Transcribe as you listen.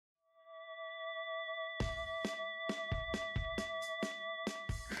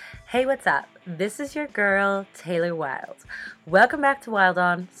Hey, what's up? This is your girl, Taylor Wilde. Welcome back to Wild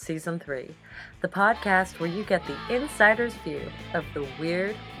On Season 3, the podcast where you get the insider's view of the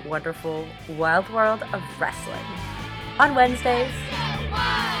weird, wonderful, wild world of wrestling. On Wednesdays,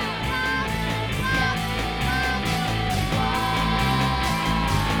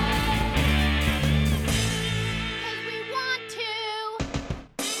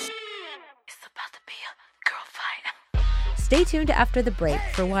 stay tuned after the break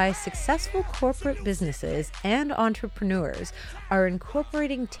for why successful corporate businesses and entrepreneurs are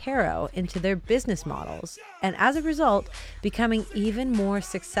incorporating tarot into their business models, and as a result, becoming even more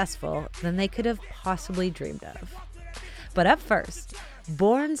successful than they could have possibly dreamed of. But up first,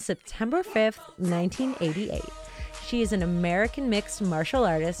 born September 5th, 1988, she is an American mixed martial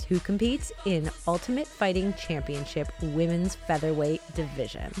artist who competes in Ultimate Fighting Championship Women's Featherweight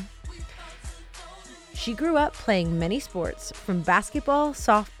Division. She grew up playing many sports, from basketball,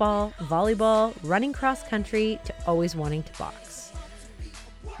 softball, volleyball, running cross country, to always wanting to box.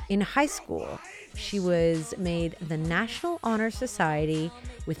 In high school, she was made the National Honor Society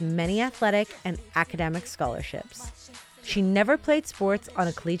with many athletic and academic scholarships. She never played sports on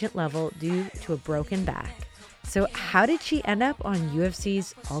a collegiate level due to a broken back. So how did she end up on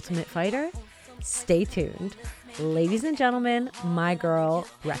UFC's Ultimate Fighter? Stay tuned. Ladies and gentlemen, my girl,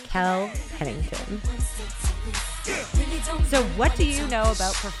 Raquel Pennington. So what do you know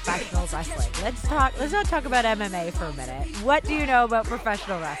about professional wrestling? Let's not talk about MMA for a minute. What do you know about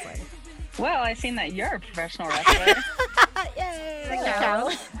professional wrestling? Well, I've seen that you're a professional wrestler. Yay!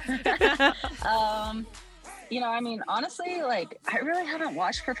 Honestly, I really haven't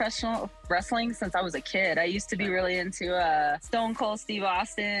watched professional wrestling since I was a kid. I used to be really into Stone Cold Steve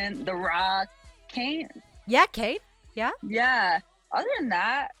Austin, The Rock, Kane. Yeah, Kate? Yeah? Yeah. Other than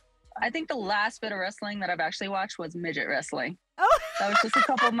that, I think the last bit of wrestling that I've actually watched was midget wrestling. Oh! That was just a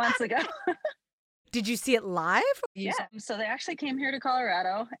couple months ago. Did you see it live? Yeah. So they actually came here to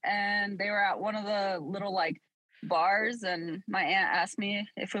Colorado, and they were at one of the little bars, and my aunt asked me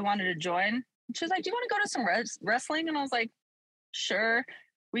if we wanted to join. She was like, "Do you want to go to some wrestling?" And I was like, "Sure."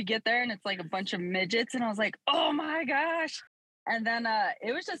 We get there, and it's like a bunch of midgets, and I was like, "Oh my gosh." And then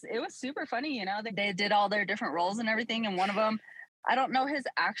it was super funny, you know. They did all their different roles and everything, and one of them, I don't know his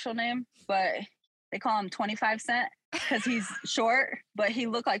actual name, but they call him 25 Cent because he's short, but he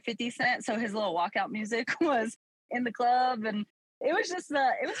looked like 50 Cent, so his little walkout music was in the club, and it was just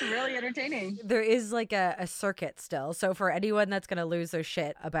it was really entertaining. There is a circuit still. So for anyone that's going to lose their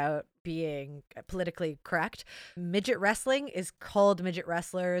shit about being politically correct, midget wrestling is called midget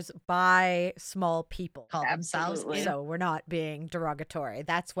wrestlers by small people. Call Absolutely. themselves. So we're not being derogatory.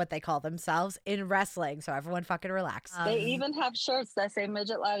 That's what they call themselves in wrestling. So everyone fucking relax. They even have shirts that say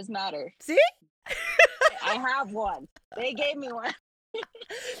 "Midget Lives Matter." See? I have one. They gave me one.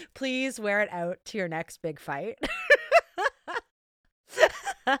 Please wear it out to your next big fight.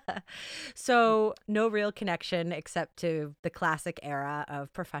 So no real connection except to the classic era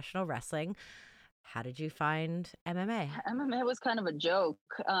of professional wrestling. How did you find MMA? MMA was kind of a joke.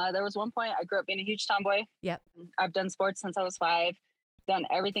 There was one point I grew up being a huge tomboy. Yep. I've done sports since I was 5, done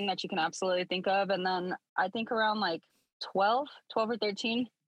everything that you can absolutely think of. And then I think around 12 or 13,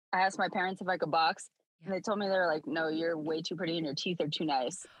 I asked my parents if I could box. And they told me, they were like, "No, you're way too pretty and your teeth are too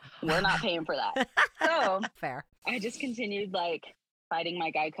nice. We're not paying for that." So Fair. I just continued fighting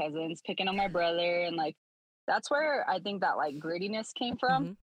my guy cousins, picking on my brother. And that's where I think that grittiness came from.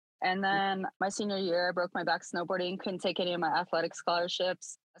 Mhm. And then my senior year, I broke my back snowboarding, couldn't take any of my athletic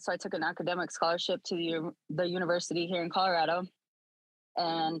scholarships. So I took an academic scholarship to the university here in Colorado.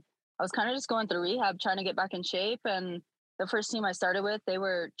 And I was kind of just going through rehab, trying to get back in shape. And the first team I started with, they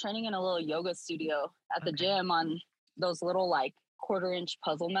were training in a little yoga studio at the gym on those little 1/4-inch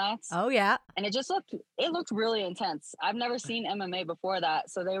puzzle mats. Oh, yeah. And it looked really intense. I've never seen MMA before that.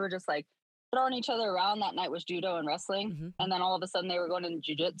 So they were just throwing each other around. That night was judo and wrestling. Mhm. And then all of a sudden they were going into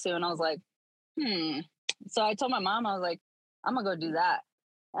jiu-jitsu, and I was like, So I told my mom, I was like, "I'm gonna go do that."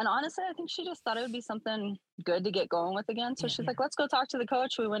 And honestly, I think she just thought it would be something good to get going with again. So she's like, "Let's go talk to the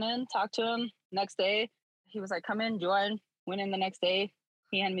coach." We went in, talked to him. Next day, he was like, "Come in, join." Went in the next day.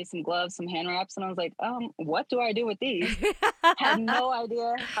 He handed me some gloves, some hand wraps, and I was like, what do I do with these? Had no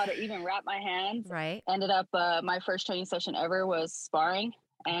idea how to even wrap my hands. Right. Ended up, my first training session ever was sparring,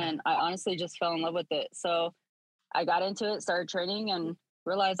 and I honestly just fell in love with it. So I got into it, started training, and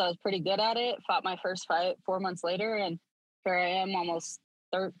realized I was pretty good at it. Fought my first fight 4 months later, and here I am almost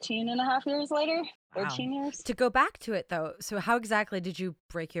 13 and a half years later. 13 years. To go back to it, though, so how exactly did you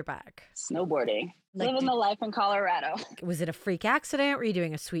break your back? Snowboarding. Living the life in Colorado. Was it a freak accident? Were you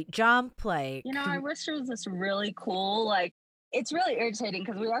doing a sweet jump? I wish there was this really cool, it's really irritating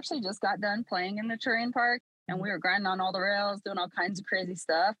because we actually just got done playing in the terrain park and Mhm. we were grinding on all the rails, doing all kinds of crazy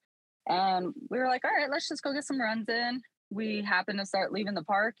stuff. And we were like, all right, let's just go get some runs in. We happened to start leaving the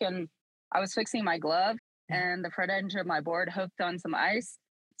park and I was fixing my glove Yeah. and the front edge of my board hooked on some ice,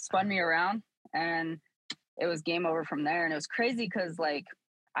 spun me around, and it was game over from there. And it was crazy because like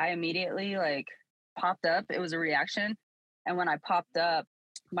I immediately like popped up. It was a reaction. And when I popped up,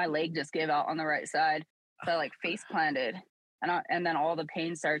 my leg just gave out on the right side. So I like face planted and then all the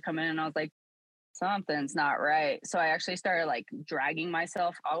pain started coming in and I was like, something's not right. So I actually started like dragging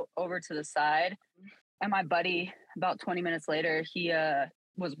myself out over to the side. And my buddy, about 20 minutes later, he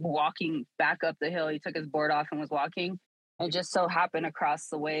was walking back up the hill. He took his board off and was walking. And just so happened across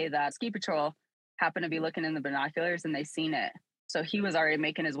the way that ski patrol happened to be looking in the binoculars and they seen it. So he was already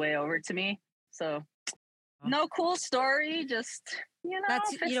making his way over to me. So no cool story, just That's, you know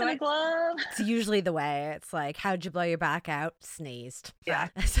fixing a what? glove. It's usually the way. It's like, how'd you blow your back out? Sneezed. Yeah.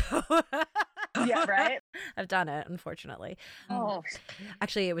 So Yeah, right. I've done it, unfortunately. Oh,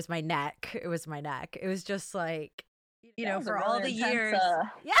 Actually, it was my neck. It was my neck. It was just like, that was a for all really the intense, years.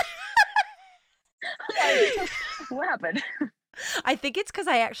 Yeah. like, what happened? I think it's because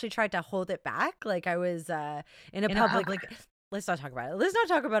I actually tried to hold it back. Like I was in a public, like, let's not talk about it. Let's not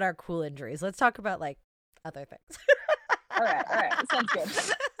talk about our cool injuries. Let's talk about like other things. All right. Sounds good.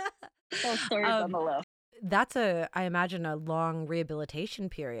 Those stories on the low. That's I imagine, a long rehabilitation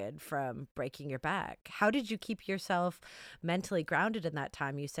period from breaking your back. How did you keep yourself mentally grounded in that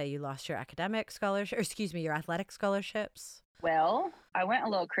time? You say you lost your academic scholarship, or excuse me, your athletic scholarships. Well, I went a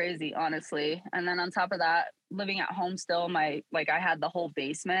little crazy, honestly. And then on top of that, living at home still, I had the whole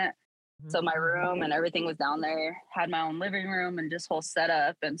basement. So my room and everything was down there, had my own living room and just whole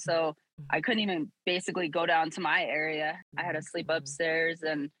setup. And so I couldn't even basically go down to my area. I had to sleep upstairs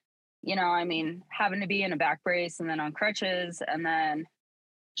and, having to be in a back brace and then on crutches and then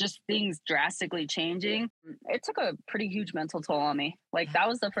just things drastically changing. It took a pretty huge mental toll on me. Like that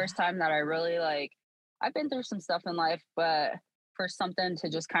was the first time that I really I've been through some stuff in life, but for something to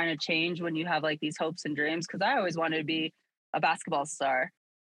just kind of change when you have like these hopes and dreams, because I always wanted to be a basketball star.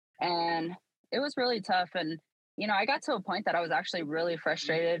 And it was really tough. And, I got to a point that I was actually really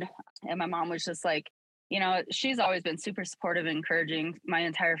frustrated. And my mom was just like, she's always been super supportive and encouraging my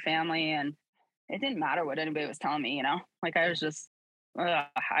entire family. And it didn't matter what anybody was telling me, like I was just, I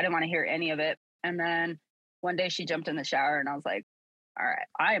didn't want to hear any of it. And then one day she jumped in the shower and I was like, all right,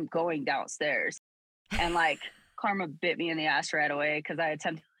 I am going downstairs. And like karma bit me in the ass right away because I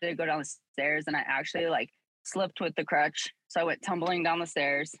attempted to go down the stairs and I actually like slipped with the crutch. So I went tumbling down the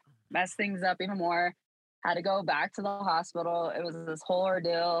stairs, messed things up even more, had to go back to the hospital. It was this whole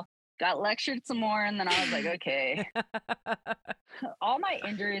ordeal. Got lectured some more. And then I was like, okay. All my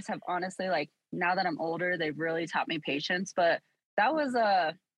injuries have honestly, like now that I'm older, they've really taught me patience. But that was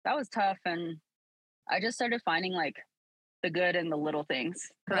tough. And I just started finding like the good in the little things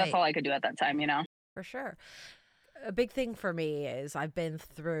because that's Right. all I could do at that time. For sure. A big thing for me is I've been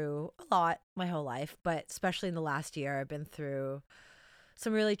through a lot my whole life, but especially in the last year, I've been through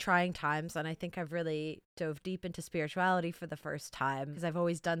some really trying times. And I think I've really dove deep into spirituality for the first time because I've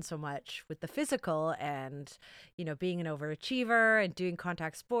always done so much with the physical and, being an overachiever and doing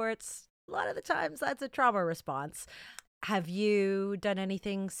contact sports. A lot of the times that's a trauma response. Have you done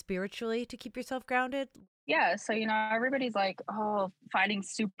anything spiritually to keep yourself grounded? Yeah. So, everybody's like, oh, fighting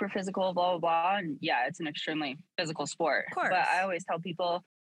super physical, blah, blah, blah. And yeah, it's an extremely physical sport. Of course. But I always tell people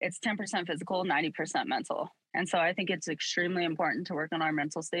it's 10% physical, 90% mental. And so I think it's extremely important to work on our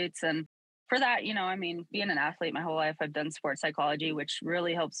mental states. And for that, being an athlete my whole life, I've done sports psychology, which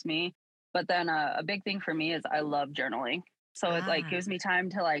really helps me. But then a big thing for me is I love journaling. So it like gives me time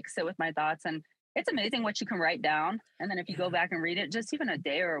to like sit with my thoughts and it's amazing what you can write down. And then if you go back and read it, just even a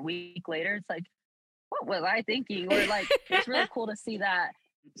day or a week later, it's like, what was I thinking? Or like, it's really cool to see that.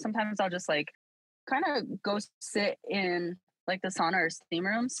 Sometimes I'll just like kind of go sit in like the sauna or steam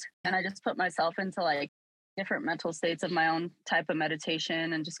rooms and I just put myself into like different mental states of my own type of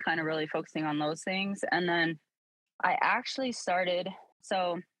meditation and just kind of really focusing on those things. And then I actually started,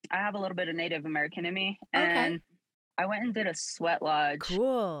 so I have a little bit of Native American in me and I went and did a sweat lodge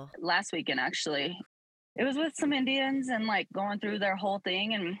Cool. last weekend actually. It was with some Indians and like going through their whole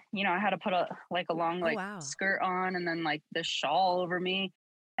thing. And, I had to put a long wow. skirt on and then like the shawl over me.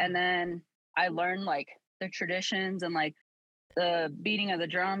 And then I learned like the traditions and like the beating of the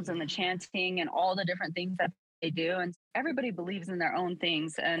drums and the chanting and all the different things that they do. And everybody believes in their own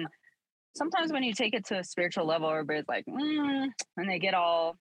things. And sometimes when you take it to a spiritual level, everybody's like, and they get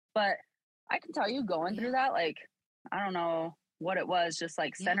all, but I can tell you going through that, like, I don't know what it was, just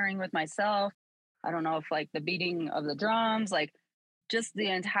like centering with myself, I don't know if like the beating of the drums, like just the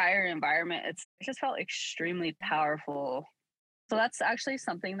entire environment, it just felt extremely powerful. So that's actually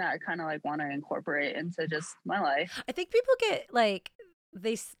something that I kind of like want to incorporate into just my life. I think people get like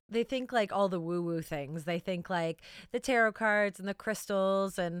they think like all the woo woo things. They think like the tarot cards and the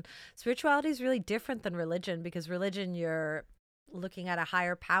crystals, and spirituality is really different than religion, because religion, you're looking at a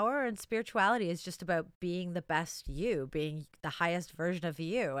higher power, and spirituality is just about being the best you, being the highest version of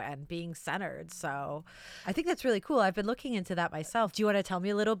you, and being centered. So I think that's really cool. I've been looking into that myself. Do you want to tell me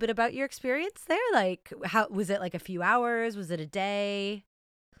a little bit about your experience there? Like, how was it? Like a few hours? Was it a day?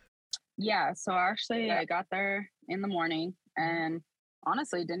 Yeah, so actually I got there in the morning and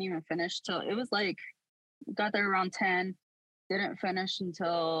honestly didn't even finish till it was like got there around 10, didn't finish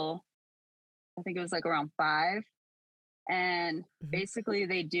until I think it was like around 5. And Mhm. basically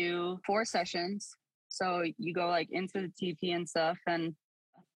they do 4 sessions. So you go like into the TP and stuff, and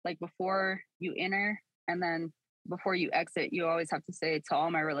like before you enter and then before you exit, you always have to say to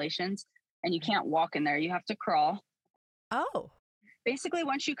all my relations, and you can't walk in there. You have to crawl. Oh. Basically,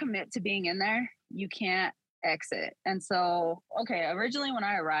 once you commit to being in there, you can't exit. And so, okay, originally when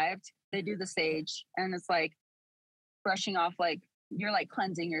I arrived, they do the stage and it's like brushing off, like you're like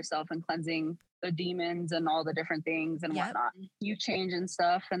cleansing yourself and cleansing the demons and all the different things and Yep. whatnot. You change and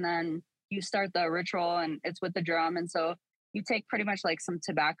stuff, and then you start the ritual, and it's with the drum. And so you take pretty much like some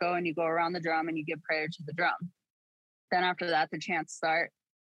tobacco and you go around the drum and you give prayer to the drum. Then after that, the chants start.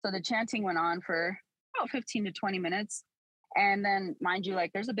 So the chanting went on for about 15 to 20 minutes. And then, mind you,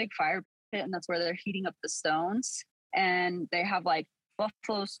 like there's a big fire pit, and that's where they're heating up the stones. And they have like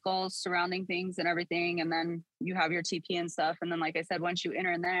buffalo skulls surrounding things and everything. And then you have your TP and stuff. And then, like I said, once you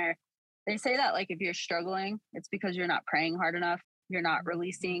enter in there, they say that like if you're struggling, it's because you're not praying hard enough. You're not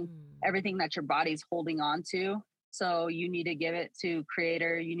releasing Mm. everything that your body's holding on to. So you need to give it to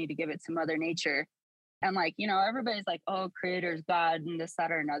Creator. You need to give it to Mother Nature. And like, everybody's like, oh, Creator's God and this,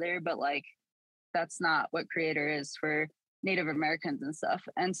 that, or another. But like, that's not what Creator is for Native Americans and stuff.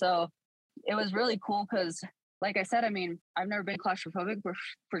 And so it was really cool because, like I said, I mean, I've never been claustrophobic, but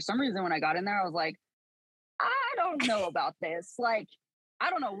for some reason, when I got in there, I was like, I don't know about this. Like, I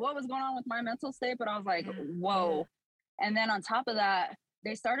don't know what was going on with my mental state, but I was like, Yeah. Yeah. whoa. And then on top of that,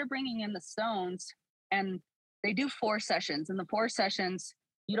 they started bringing in the stones, and they do 4 sessions. And the 4 sessions,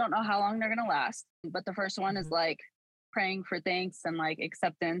 you don't know how long they're going to last. But the first one is Mhm. like praying for thanks and like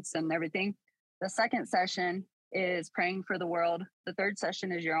acceptance and everything. The second session is praying for the world. The third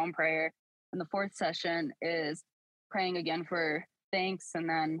session is your own prayer. And the fourth session is praying again for thanks and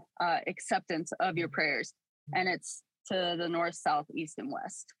then acceptance of your prayers. And it's to the north, south, east, and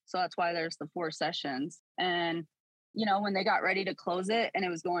west. So that's why there's the 4 sessions. And, when they got ready to close it and it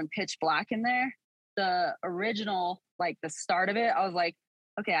was going pitch black in there, the original, like the start of it, I was like,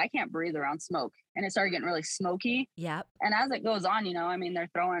 okay, I can't breathe around smoke. And it started getting really smoky. Yep. And as it goes on, I mean, they're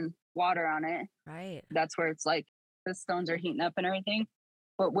throwing water on it. Right. That's where it's like the stones are heating up and everything.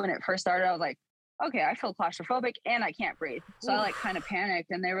 But when it first started, I was like, okay, I feel claustrophobic and I can't breathe. So I like kind of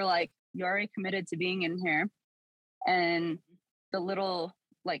panicked, and they were like, you already committed to being in here. And the little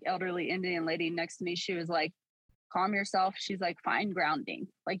like elderly Indian lady next to me, she was like, calm yourself. She's like, find grounding.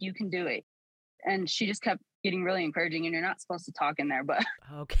 Like, you can do it. And she just kept getting really encouraging. And you're not supposed to talk in there, but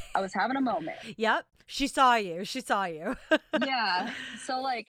Okay. I was having a moment. Yep. She saw you. She saw you. Yeah. So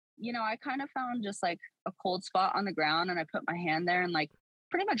like, I kind of found just like a cold spot on the ground, and I put my hand there and like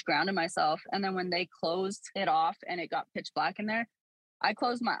pretty much grounded myself. And then when they closed it off and it got pitch black in there, I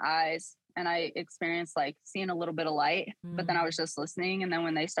closed my eyes and I experienced like seeing a little bit of light, but then I Mm. was just listening. And then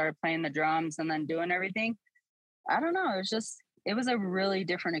when they started playing the drums and then doing everything, I don't know. It was a really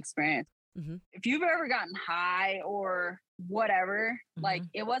different experience. Mhm. If you've ever gotten high or whatever, like Mhm.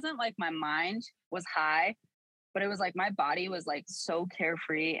 it wasn't like my mind was high, but it was like my body was like so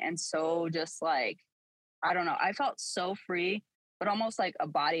carefree and so just like, I don't know. I felt so free, but almost like a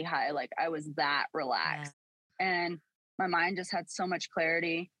body high. Like I was that Yeah. relaxed, and my mind just had so much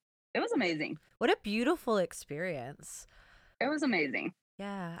clarity. It was amazing. What a beautiful experience. It was amazing.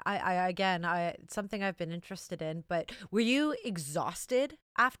 Yeah. I again, it's something I've been interested in, but were you exhausted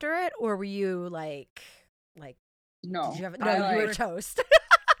after it, or were you like did No, you have no, I you were like, toast.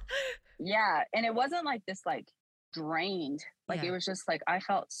 yeah. And it wasn't like this, like drained. Like it Yeah. was just like, I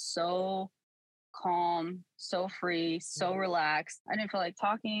felt so calm, so free, so Mhm. relaxed. I didn't feel like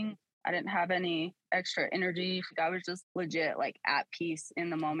talking. I didn't have any extra energy. I was just legit like at peace in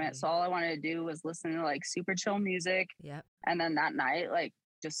the moment. So Totally. all I wanted to do was listen to like super chill music. Yep. And then that night, like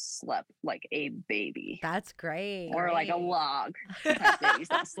just slept like a baby That's great. or like a log. Sometimes babies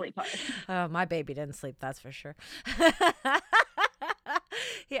don't sleep hard. Oh, my baby didn't sleep, that's for sure.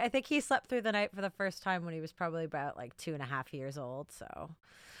 I think he slept through the night for the first time when he was probably about like 2.5 years old. So,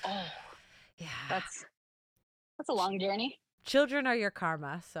 Oh, yeah. that's a long journey. Children are your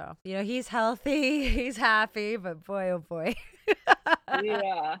karma. So, he's healthy, he's happy, but boy, oh boy.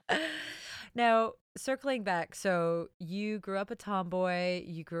 Yeah. Now, circling back, so you grew up a tomboy,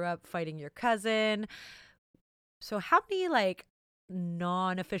 you grew up fighting your cousin. So, how many like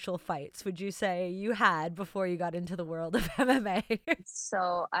non-official fights would you say you had before you got into the world of MMA?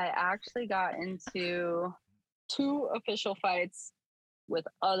 So I actually got into 2 official fights with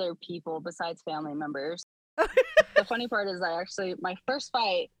other people besides family members. The funny part is my first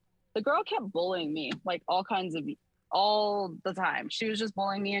fight, the girl kept bullying me, like all the time. She was just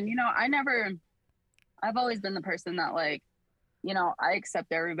bullying me. And, I've always been the person that like, I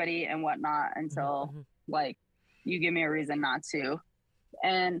accept everybody and whatnot until like you give me a reason not to.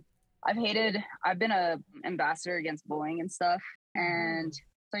 And I've been a ambassador against bullying and stuff. And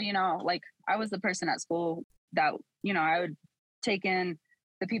so, like I was the person at school that, I would take in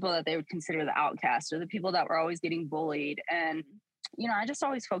the people that they would consider the outcast or the people that were always getting bullied. And, I just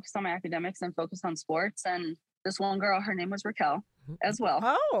always focused on my academics and focused on sports. And this one girl, her name was Raquel as well.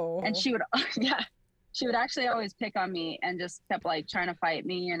 Oh. And she would, yeah, she would actually always pick on me and just kept like trying to fight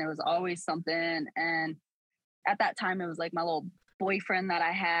me. And it was always something. And at that time, it was like my little boyfriend that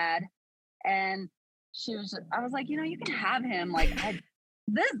I had. And I was like, you can have him. Like, I'm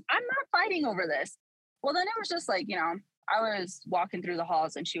not fighting over this. Well, then it was just like, I was walking through the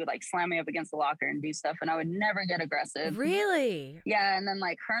halls and she would like slam me up against the locker and do stuff. And I would never get aggressive. Really? Yeah. And then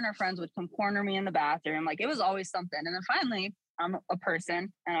like her and her friends would come corner me in the bathroom. Like it was always something. And then finally, I'm a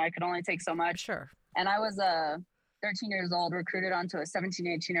person and I could only take so much. Sure. And I was 13 years old, recruited onto a 17,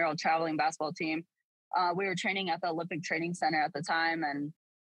 18-year-old traveling basketball team. We were training at the Olympic Training Center at the time. And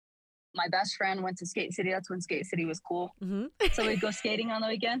my best friend went to Skate City. That's when Skate City was cool. So we'd go skating on the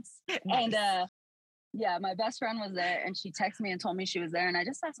weekends. Nice. And yeah, my best friend was there and she texted me and told me she was there. And I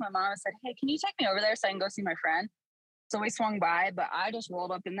just asked my mom, I said, hey, can you take me over there so I can go see my friend? So we swung by, but I just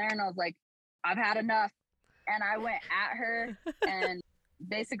rolled up in there and I was like, I've had enough. And I went at her and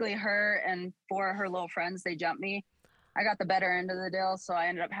basically her and 4 of her little friends, they jumped me. I got the better end of the deal. So I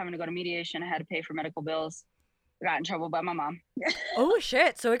ended up having to go to mediation. I had to pay for medical bills. I got in trouble by my mom. Oh,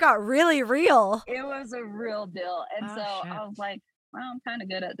 shit. So it got really real. It was a real deal. And Oh, so shit. I was like, well, I'm kind of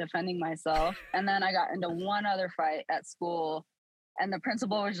good at defending myself. And then I got into one other fight at school. And the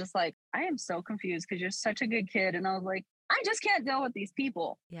principal was just like, I am so confused because you're such a good kid. And I was like, I just can't deal with these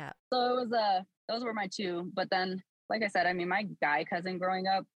people. Yeah. So it was those were my 2. But then, like I said, I mean, my guy cousin growing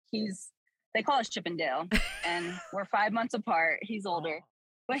up, they call us Chip and Dale. And we're 5 months apart. He's older.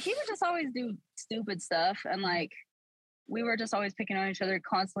 But he would just always do stupid stuff. And like, we were just always picking on each other,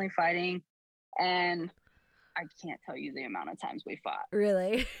 constantly fighting. And I can't tell you the amount of times we fought.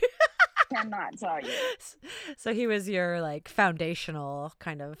 Really? Cannot tell you. So he was your like foundational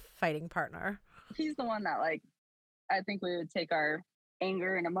kind of fighting partner. He's the one that like, I think we would take our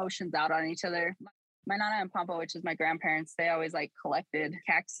anger and emotions out on each other. My Nana and Pampa, which is my grandparents, they always like collected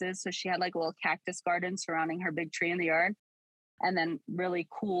cactuses. So she had like a little cactus garden surrounding her big tree in the yard. And then really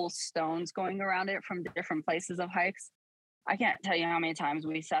cool stones going around it from different places of hikes. I can't tell you how many times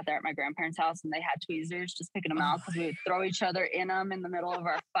we sat there at my grandparents' house and they had tweezers just picking them out because we would throw each other in them in the middle of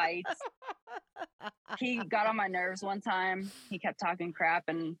our fights. He got on my nerves one time. He kept talking crap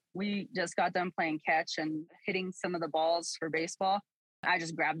and we just got done playing catch and hitting some of the balls for baseball. I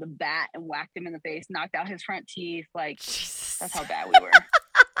just grabbed the bat and whacked him in the face, knocked out his front teeth. Like, Jesus. That's how bad we were.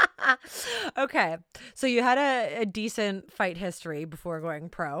 Okay. So you had a decent fight history before going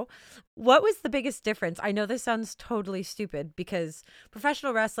pro. What was the biggest difference? I know this sounds totally stupid because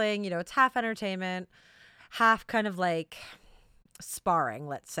professional wrestling, it's half entertainment, half kind of like sparring,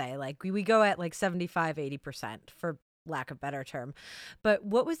 let's say. Like we go at like 75, 80% for lack of better term. But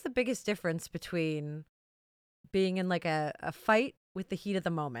what was the biggest difference between being in like a fight with the heat of the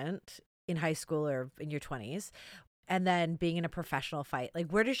moment in high school or in your 20s and then being in a professional fight?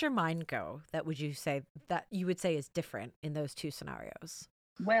 Like, where does your mind go that you would say is different in those 2 scenarios?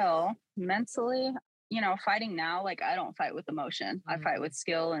 Well, mentally, fighting now, like I don't fight with emotion. I fight with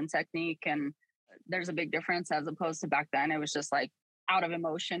skill and technique. And there's a big difference as opposed to back then. It was just like out of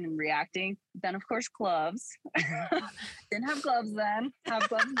emotion and reacting. Then, of course, gloves. Didn't have gloves then, have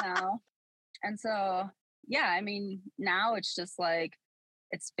gloves now. And so, yeah, I mean, now it's just like,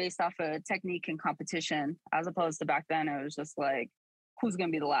 it's based off of technique and competition, as opposed to back then. It was just like, who's going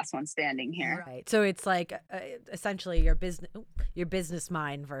to be the last one standing here? Right. So it's like essentially your business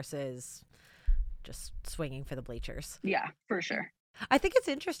mind versus just swinging for the bleachers. Yeah, for sure. I think it's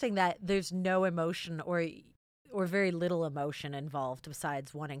interesting that there's no emotion or or very little emotion involved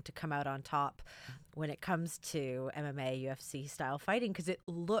besides wanting to come out on top when it comes to MMA, UFC style fighting, because it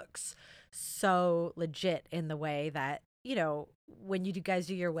looks so legit in the way that, when you guys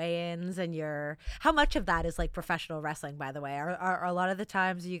do your weigh-ins and how much of that is like professional wrestling, by the way? Are a lot of the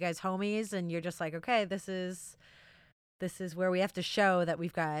times you guys homies and you're just like, okay, this is where we have to show that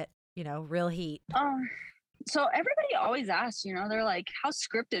we've got, real heat? So everybody always asks, they're like, how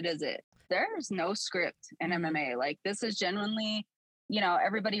scripted is it? There's no script in MMA. Like, this is genuinely,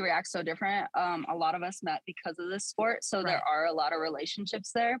 everybody reacts so different. A lot of us met because of this sport. So there are a lot of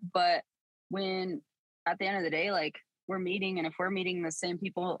relationships there. But when at the end of the day, like, we're meeting, and if we're meeting the same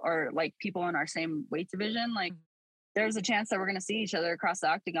people or like people in our same weight division, like, there's a chance that we're going to see each other across the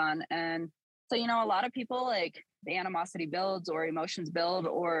octagon. And so, a lot of people, like, the animosity builds or emotions build,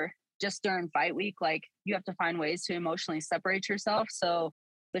 or just during fight week, like, you have to find ways to emotionally separate yourself. So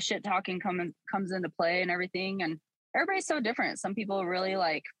the shit talking comes into play and everything. And everybody's so different. Some people really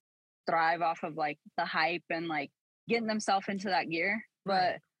like thrive off of like the hype and like getting themselves into that gear,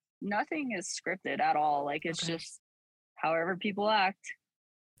 but nothing is scripted at all. Like, it's just however people act.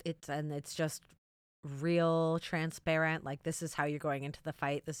 It's just real, transparent, like, this is how you're going into the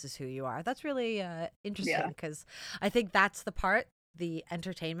fight, this is who you are. That's really interesting, because I think that's the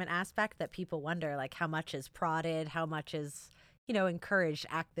entertainment aspect that people wonder, like, how much is prodded, how much is encouraged,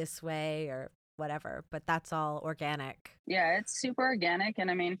 act this way or whatever, but that's all organic. Yeah, it's super organic. And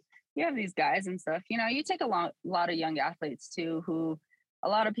I mean, you have these guys and stuff, you take a lot of young athletes too, who a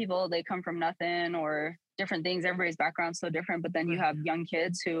lot of people, they come from nothing or different things. Everybody's background's so different, but then you have young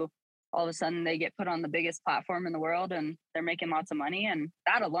kids who all of a sudden they get put on the biggest platform in the world and they're making lots of money, and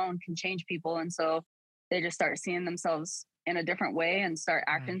that alone can change people. And so they just start seeing themselves in a different way and start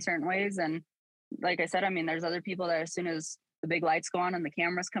acting certain ways. And like I said, I mean, there's other people that as soon as the big lights go on and the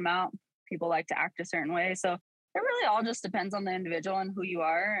cameras come out, people like to act a certain way. So it really all just depends on the individual and who you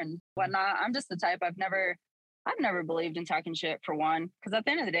are and whatnot. I'm just the type, I've never believed in talking shit, for one, because at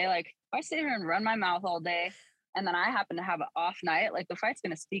the end of the day, like, if I sit here and run my mouth all day and then I happen to have an off night, like, the fight's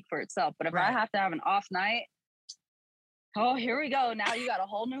going to speak for itself. But if I have to have an off night, oh, here we go. Now you got a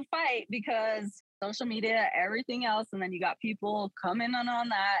whole new fight, because social media, everything else. And then you got people coming on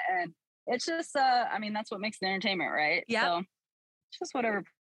that. And it's just, I mean, that's what makes the entertainment, right? Yeah. So it's just whatever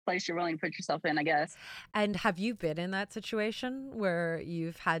place you're willing to put yourself in, I guess. And have you been in that situation where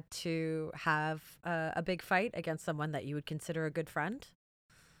you've had to have a big fight against someone that you would consider a good friend?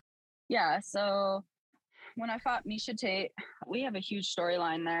 Yeah. So when I fought Misha Tate, we have a huge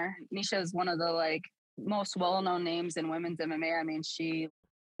storyline there. Misha is one of the like most well-known names in women's MMA. I mean, she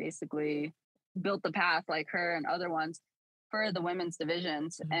basically built the path, like her and other ones, for the women's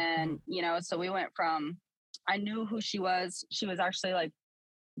divisions. And, so we went from, I knew who she was. She was actually like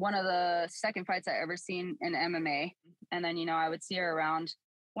one of the second fights I ever seen in MMA. And then, I would see her around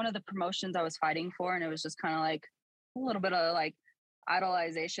one of the promotions I was fighting for. And it was just kind of like a little bit of like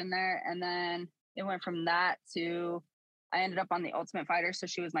idolization there. And then it went from that to, I ended up on the Ultimate Fighter. So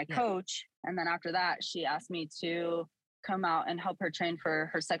she was my coach. And then after that, she asked me to come out and help her train for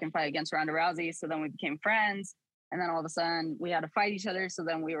her second fight against Ronda Rousey. So then we became friends. And then all of a sudden we had to fight each other. So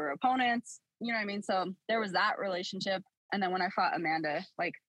then we were opponents, you know what I mean? So there was that relationship. And then when I fought Amanda,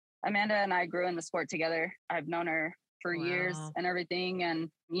 like, Amanda and I grew in the sport together. I've known her for years and everything. And,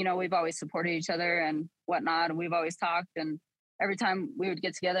 we've always supported each other and whatnot. And we've always talked. And every time we would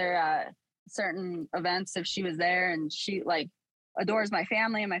get together at certain events, if she was there, and she like adores my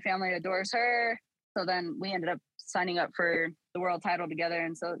family and my family adores her. So then we ended up signing up for the world title together.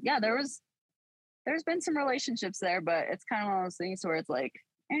 And so, yeah, there's been some relationships there, but it's kind of one of those things where it's like,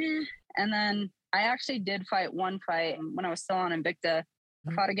 And then I actually did fight one fight when I was still on Invicta.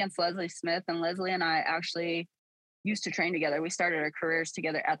 I fought against Leslie Smith, and Leslie and I actually used to train together. We started our careers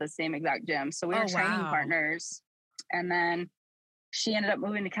together at the same exact gym. So we were training partners. And then she ended up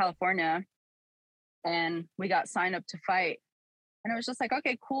moving to California and we got signed up to fight. And it was just like,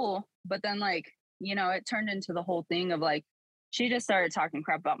 okay, cool. But then like, it turned into the whole thing of like, she just started talking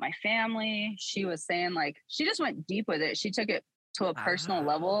crap about my family. She was saying like, she just went deep with it. She took it to a personal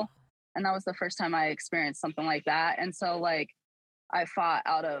level. And that was the first time I experienced something like that. And so like, I fought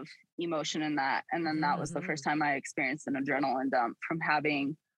out of emotion in that. And then that was the first time I experienced an adrenaline dump from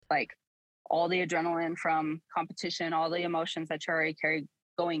having like all the adrenaline from competition, all the emotions that you already carried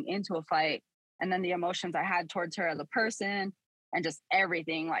going into a fight. And then the emotions I had towards her as a person and just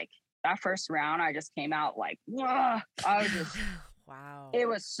everything. Like that first round, I just came out like, whoa, I was just, wow. It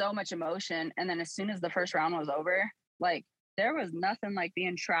was so much emotion. And then as soon as the first round was over, like there was nothing like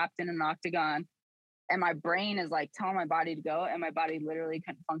being trapped in an octagon. And my brain is like telling my body to go, and my body literally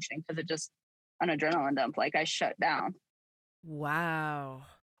couldn't function because an adrenaline dump. Like I shut down. Wow.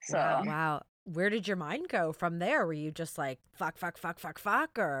 So Wow. Where did your mind go from there? Were you just like, fuck,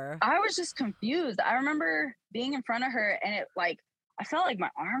 or? I was just confused. I remember being in front of her and it like, I felt like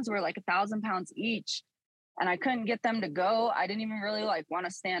my arms were like 1,000 pounds each and I couldn't get them to go. I didn't even really like want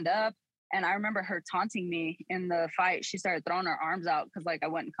to stand up. And I remember her taunting me in the fight. She started throwing her arms out because like I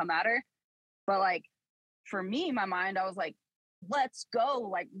wouldn't come at her. But like for me, my mind, I was like, let's go.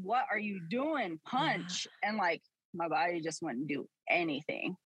 Like, what are you doing? Punch. And like my body just wouldn't do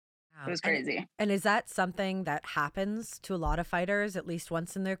anything. Wow. It was crazy. And is that something that happens to a lot of fighters at least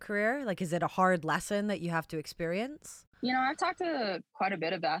once in their career? Like, is it a hard lesson that you have to experience? You know, I've talked to quite a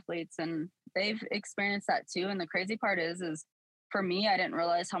bit of athletes and they've experienced that too. And the crazy part is for me, I didn't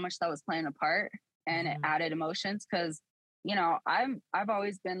realize how much that was playing a part and it added emotions because, you know, I've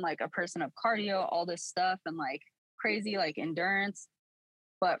always been like a person of cardio, all this stuff and like crazy, like endurance.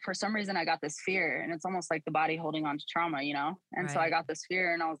 But for some reason I got this fear and it's almost like the body holding on to trauma, you know? And so I got this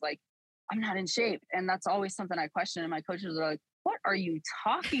fear and I was like, I'm not in shape. And that's always something I question. And my coaches are like, what are you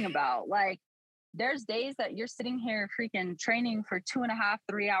talking about? Like, there's days that you're sitting here freaking training for 2.5,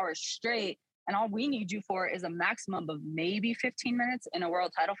 3 hours straight. And all we need you for is a maximum of maybe 15 minutes in a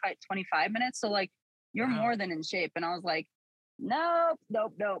world title fight, 25 minutes. So like, you're more than in shape. And I was like, nope.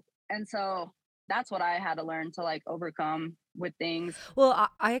 And so that's what I had to learn to like overcome with things. Well,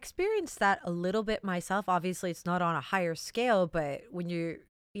 I experienced that a little bit myself. Obviously, it's not on a higher scale, but when you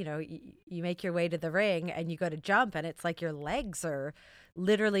make your way to the ring and you go to jump and it's like your legs are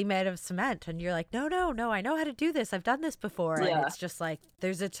literally made of cement and you're like, no, I know how to do this. I've done this before. Yeah. And it's just like,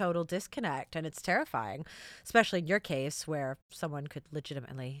 there's a total disconnect and it's terrifying, especially in your case where someone could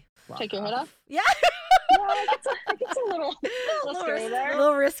legitimately take your head off. Yeah. It's a little scary there. A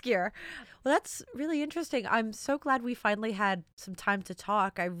little riskier. Well, that's really interesting. I'm so glad we finally had some time to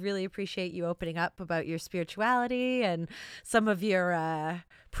talk. I really appreciate you opening up about your spirituality and some of your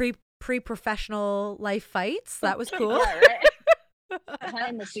pre-professional life fights. That was cool. Yeah, right?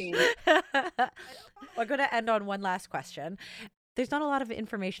 Behind the scenes. We're going to end on one last question. There's not a lot of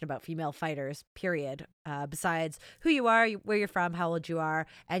information about female fighters, period, besides who you are, where you're from, how old you are,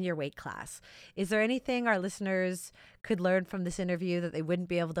 and your weight class. Is there anything our listeners could learn from this interview that they wouldn't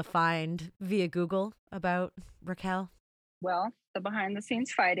be able to find via Google about Raquel? Well, the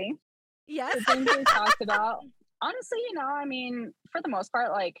behind-the-scenes fighting. Yes. The things we talked about. Honestly, I mean, for the most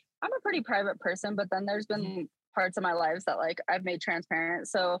part, like, I'm a pretty private person, but then there's been parts of my lives that, like, I've made transparent.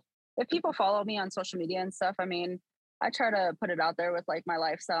 So if people follow me on social media and stuff, I mean, I try to put it out there with like my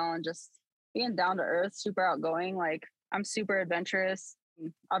lifestyle and just being down to earth, super outgoing. Like I'm super adventurous.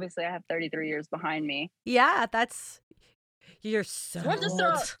 Obviously I have 33 years behind me. Yeah, you're so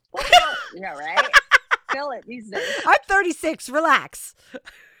old. Yeah, right? Feel it these days. I'm 36, relax.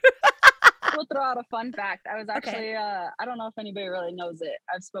 We'll throw out a fun fact. I was actually, I don't know if anybody really knows it.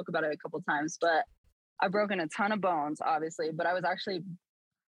 I've spoke about it a couple times, but I've broken a ton of bones, obviously, but I was actually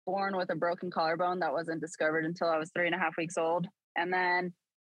born with a broken collarbone that wasn't discovered until I was 3.5 weeks old. And then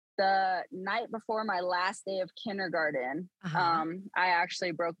the night before my last day of kindergarten, I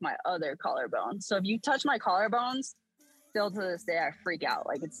actually broke my other collarbone. So if you touch my collarbones, still to this day, I freak out.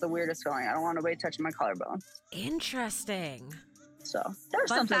 Like it's the weirdest feeling. I don't want nobody touching my collarbone. Interesting. So there's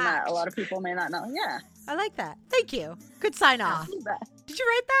something that a lot of people may not know. Yeah. I like that. Thank you. Good sign off. Did you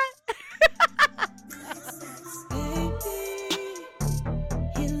write that?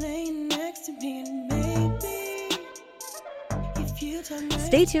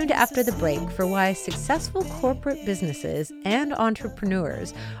 Stay tuned after the break for why successful corporate businesses and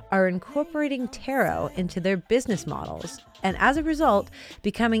entrepreneurs are incorporating tarot into their business models and as a result,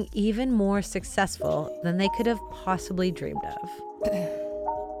 becoming even more successful than they could have possibly dreamed of.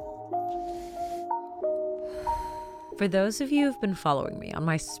 For those of you who've been following me on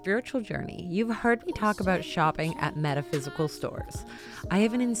my spiritual journey, you've heard me talk about shopping at metaphysical stores. I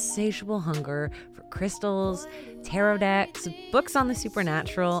have an insatiable hunger for crystals, tarot decks, books on the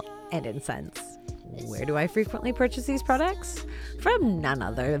supernatural, and incense. Where do I frequently purchase these products? From none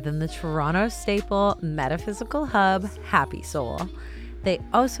other than the Toronto staple metaphysical hub, Happy Soul. They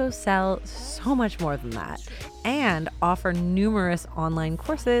also sell so much more than that and offer numerous online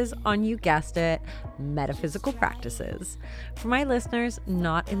courses on, you guessed it, metaphysical practices. For my listeners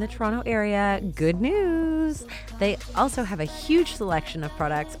not in the Toronto area, good news! They also have a huge selection of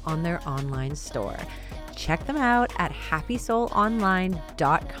products on their online store. Check them out at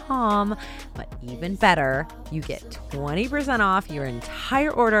happysoulonline.com. But even better, you get 20% off your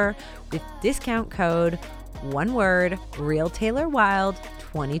entire order with discount code, one word, Real Taylor Wilde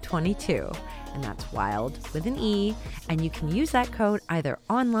 2022. and that's wild with an E, and you can use that code either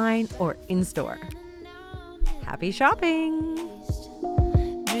online or in store. Happy shopping!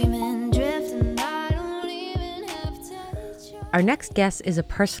 Our next guest is a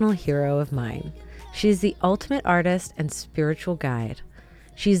personal hero of mine. She is the ultimate artist and spiritual guide.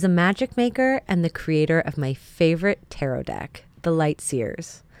 She's the magic maker and the creator of my favorite tarot deck, the Light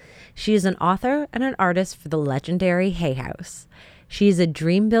Seers. She is an author and an artist for the legendary Hay House. She is a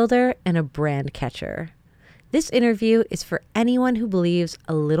dream builder and a brand catcher. This interview is for anyone who believes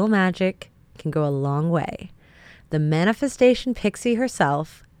a little magic can go a long way. The manifestation pixie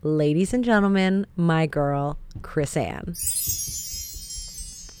herself, ladies and gentlemen, my girl, Chris-Anne.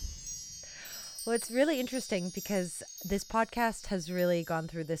 Well, it's really interesting because this podcast has really gone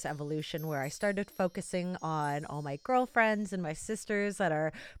through this evolution where I started focusing on all my girlfriends and my sisters that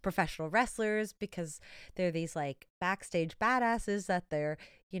are professional wrestlers because they're these like backstage badasses that they're,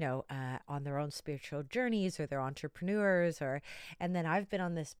 on their own spiritual journeys or they're entrepreneurs and then I've been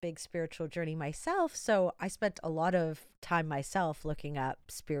on this big spiritual journey myself. So I spent a lot of time myself looking up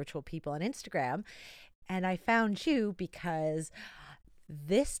spiritual people on Instagram, and I found you because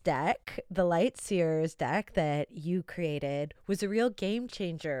this deck, the Light Seers deck that you created, was a real game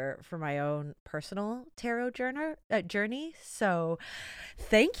changer for my own personal tarot journey. So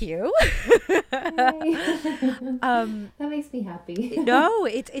thank you. That makes me happy. No,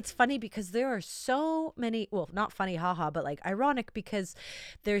 it's funny because there are so many, well, not funny, haha, but like ironic because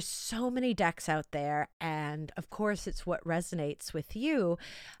there's so many decks out there. And of course, it's what resonates with you.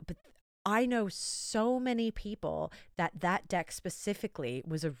 But I know so many people that deck specifically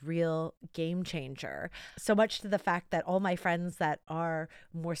was a real game changer. So much to the fact that all my friends that are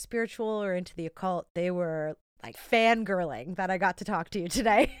more spiritual or into the occult, they were like fangirling that I got to talk to you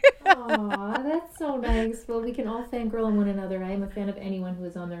today. Aw, that's so nice. Well, we can all fangirl on one another. I am a fan of anyone who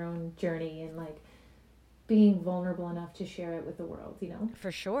is on their own journey and like being vulnerable enough to share it with the world,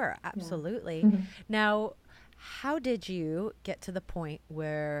 For sure. Absolutely. Yeah. Now, how did you get to the point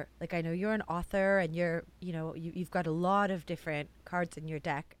where, like, I know you're an author and you've got a lot of different cards in your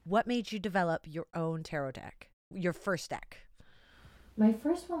deck. What made you develop your own tarot deck, your first deck? My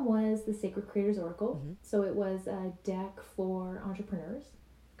first one was the Sacred Creators Oracle. Mm-hmm. So it was a deck for entrepreneurs.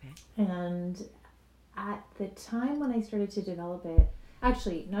 Okay. And at the time when I started to develop it,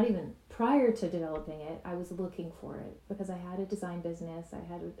 actually, not even prior to developing it, I was looking for it because I had a design business. I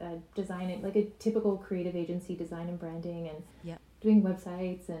had a design, like a typical creative agency, design and branding, and doing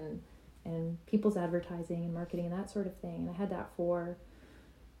websites and people's advertising and marketing and that sort of thing. And I had that for,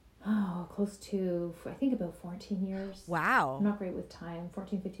 close to, I think about 14 years. Wow. I'm not great with time.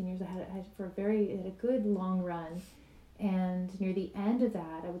 14, 15 years. I had it for it had a good long run. And near the end of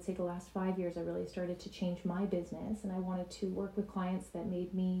that, I would say the last 5 years, I really started to change my business. And I wanted to work with clients that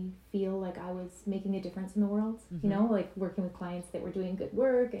made me feel like I was making a difference in the world. Mm-hmm. Like working with clients that were doing good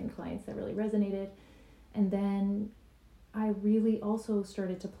work and clients that really resonated. And then I really also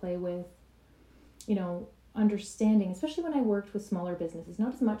started to play with, understanding, especially when I worked with smaller businesses,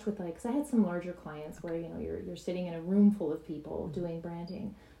 not as much with because I had some larger clients where, you're sitting in a room full of people doing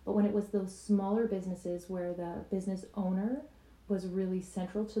branding. But when it was those smaller businesses where the business owner was really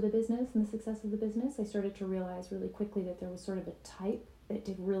central to the business and the success of the business, I started to realize really quickly that there was sort of a type that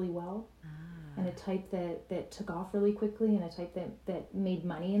did really well and a type that took off really quickly and a type that made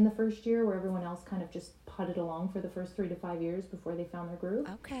money in the first year where everyone else kind of just putted along for the first 3 to 5 years before they found their groove.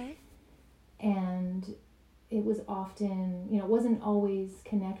 Okay. And it was often, it wasn't always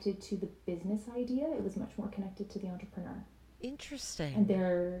connected to the business idea. It was much more connected to the entrepreneur. Interesting. And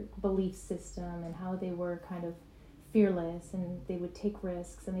their belief system and how they were kind of fearless and they would take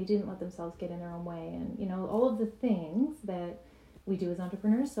risks and they didn't let themselves get in their own way and, all of the things that we do as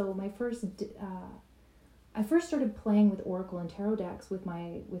entrepreneurs. So I first started playing with Oracle and tarot decks with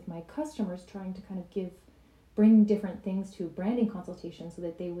my customers, trying to kind of bring different things to branding consultations so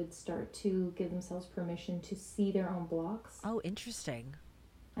that they would start to give themselves permission to see their own blocks. Oh, interesting.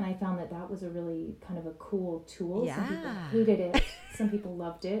 And I found that was a really kind of a cool tool. Yeah. Some people hated it. Some people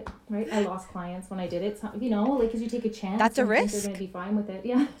loved it, right? I lost clients when I did it. Some, because you take a chance. That's a risk. They're going to be fine with it.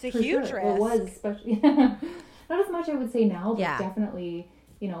 Yeah, it's a huge risk. Well, it was, especially. Not as much, I would say now, but definitely,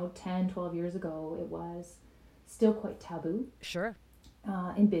 10, 12 years ago, it was still quite taboo. Sure.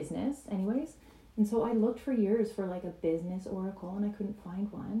 In business, anyways. And so I looked for years for like a business oracle and I couldn't find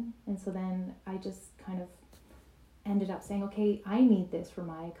one. And so then I just kind of ended up saying, okay, I need this for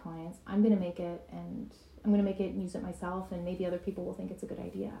my clients. I'm going to make it and I'm going to make it and use it myself and maybe other people will think it's a good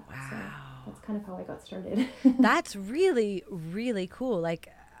idea. Wow. So that's kind of how I got started. That's really, really cool. Like,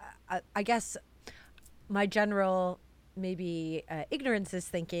 I guess my general maybe ignorance is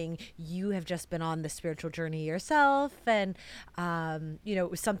thinking you have just been on the spiritual journey yourself, and it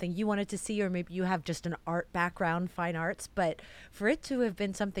was something you wanted to see, or maybe you have just an art background, fine arts, but for it to have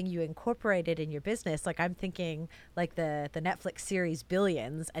been something you incorporated in your business, like I'm thinking like the Netflix series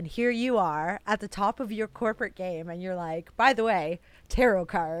Billions, and here you are at the top of your corporate game, and you're like, by the way, tarot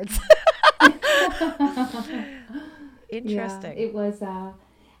cards. Interesting. Yeah, it was.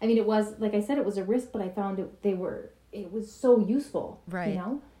 It was, like I said, it was a risk, but I found it was so useful. Right.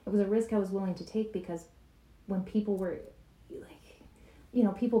 It was a risk I was willing to take, because when people were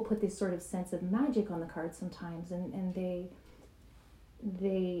like, people put this sort of sense of magic on the cards sometimes, and they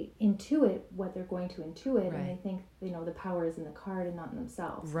intuit what they're going to intuit, and they think, the power is in the card and not in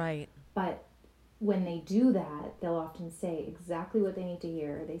themselves. Right. But when they do that, they'll often say exactly what they need to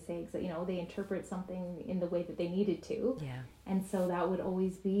hear. They say, they interpret something in the way that they needed to. Yeah. And so that would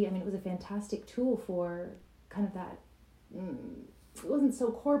always be, it was a fantastic tool for kind of that, it wasn't so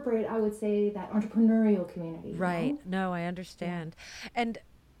corporate, I would say, that entrepreneurial community. Right. No, I understand. Yeah. And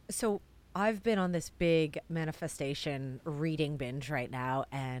so I've been on this big manifestation reading binge right now,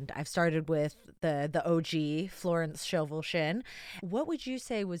 and I've started with the OG, Florence Scovel Shinn. What would you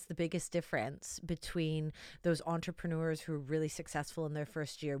say was the biggest difference between those entrepreneurs who were really successful in their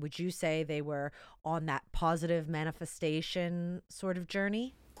first year? Would you say they were on that positive manifestation sort of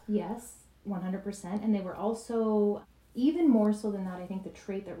journey? Yes, 100%. And they were also, even more so than that, I think the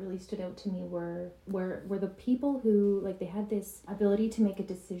trait that really stood out to me were the people who, like, they had this ability to make a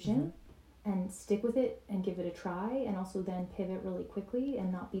decision. Mm-hmm. And stick with it and give it a try, and also then pivot really quickly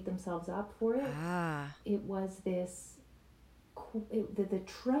and not beat themselves up for it. It was this, the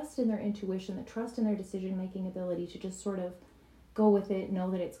trust in their intuition, the trust in their decision-making ability to just sort of go with it,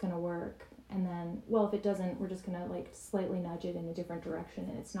 know that it's going to work. And then, well, if it doesn't, we're just going to like slightly nudge it in a different direction.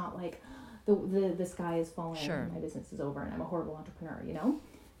 And it's not like the sky is falling, sure, and my business is over and I'm a horrible entrepreneur,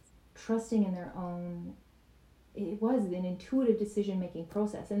 Trusting in their own. It was an intuitive decision-making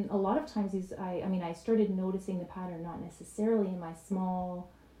process. And a lot of times I started noticing the pattern, not necessarily in my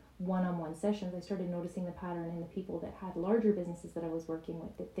small one-on-one sessions. I started noticing the pattern in the people that had larger businesses that I was working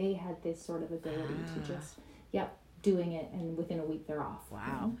with, that they had this sort of ability to just, doing it, and within a week they're off.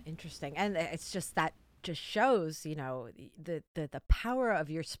 Wow. Interesting. And it's just that just shows, the power of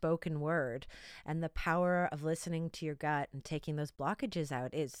your spoken word, and the power of listening to your gut and taking those blockages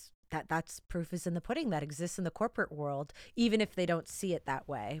out is that's proof is in the pudding that exists in the corporate world, even if they don't see it that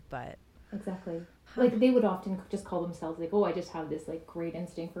way. But exactly. Like, they would often just call themselves like, oh, I just have this like great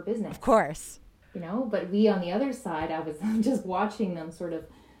instinct for business. Of course. But we, on the other side, I was just watching them sort of,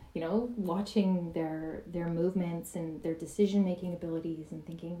 watching their movements and their decision-making abilities, and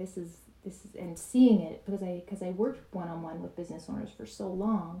thinking this is, and seeing it, because I worked one-on-one with business owners for so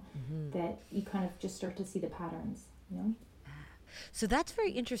long, mm-hmm, that you kind of just start to see the patterns, So that's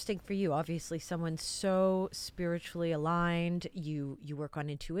very interesting for you. Obviously, someone so spiritually aligned, you work on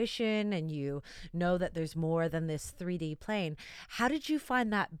intuition, and you know that there's more than this 3D plane. How did you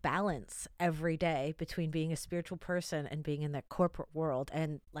find that balance every day between being a spiritual person and being in the corporate world,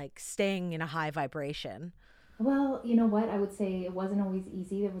 and like staying in a high vibration? Well, you know what? I would say it wasn't always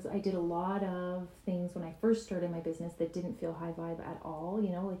easy. I did a lot of things when I first started my business that didn't feel high vibe at all.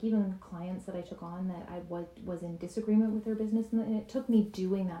 Like even clients that I took on that I was in disagreement with their business, and it took me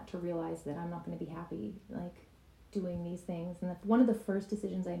doing that to realize that I'm not going to be happy like doing these things. And one of the first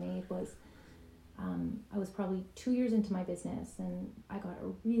decisions I made was, I was probably 2 years into my business, and I got a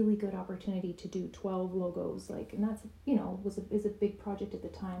really good opportunity to do 12 logos, and that's, is a big project at the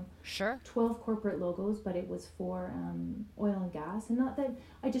time. Sure. 12 corporate logos, but it was for oil and gas, and not that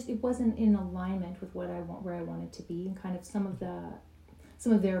it wasn't in alignment with where I wanted to be, and kind of some of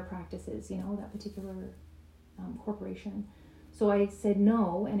their practices, that particular corporation. So I said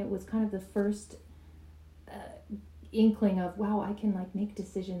no, and it was kind of the first inkling of, wow, I can like make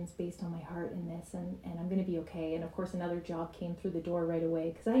decisions based on my heart in this, and I'm going to be okay. And of course another job came through the door right away,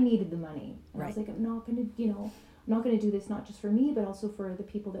 because I needed the money. And right. I was like, I'm not going to do this, not just for me, but also for the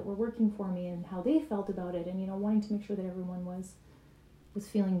people that were working for me and how they felt about it, and wanting to make sure that everyone was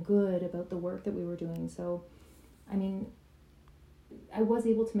feeling good about the work that we were doing. So I was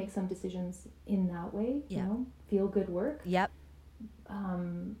able to make some decisions in that way, feel good work. Yep.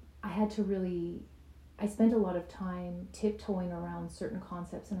 I spent a lot of time tiptoeing around certain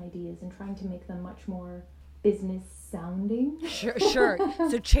concepts and ideas and trying to make them much more business sounding. Sure.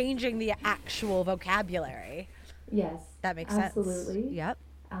 So changing the actual vocabulary. Yes. That makes absolutely. sense. Yep.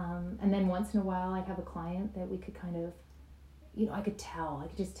 And then once in a while I'd have a client that we could kind of I could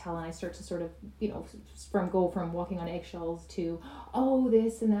just tell, and I start to sort of, from walking on eggshells to, oh,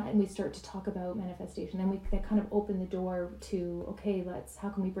 this and that, and we start to talk about manifestation. Then that kind of opened the door to, okay, how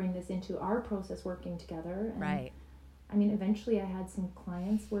can we bring this into our process working together? And Right. I mean, eventually I had some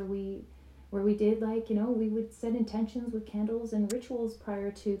clients where we did, like, we would set intentions with candles and rituals prior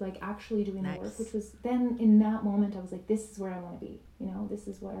to, like, actually doing the work, which was then, in that moment, I was like, this is where I want to be. This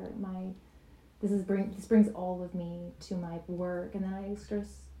is where this brings all of me to my work. And then I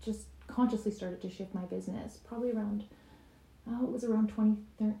just consciously started to shift my business, probably around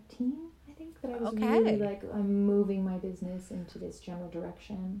 2013, I think, that I was really like, I'm moving my business into this general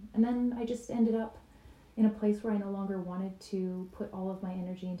direction. And then I just ended up in a place where I no longer wanted to put all of my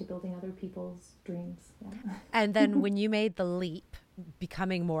energy into building other people's dreams. Yeah. And then when you made the leap,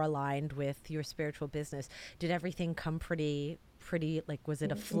 becoming more aligned with your spiritual business, did everything come pretty, like, was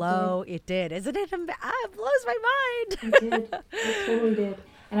it a flow? It did. Isn't it? It blows my mind. It did. It totally did.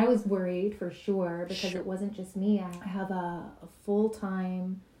 And I was worried for sure, because it wasn't just me. I have a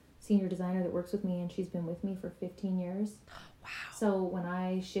full-time senior designer that works with me, and she's been with me for 15 years. Wow. So when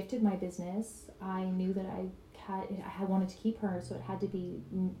I shifted my business, I knew that I wanted to keep her, so I had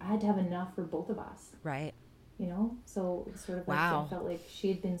to have enough for both of us. Right. So sort of like, wow. I felt like she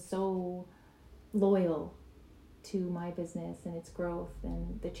had been so loyal to my business and its growth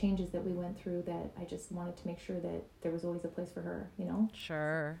and the changes that we went through, that I just wanted to make sure that there was always a place for her,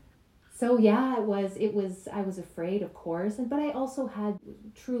 Sure. So yeah, I was afraid, of course, but I also had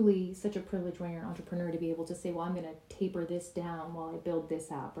truly such a privilege when you're an entrepreneur to be able to say, well, I'm going to taper this down while I build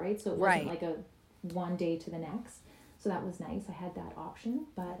this up, right? So it wasn't like a one day to the next. So that was nice. I had that option,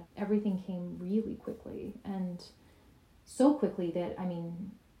 but everything came really quickly, and so quickly that, I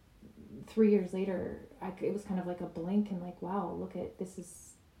mean, 3 years later, it was kind of like a blink, and like, wow, this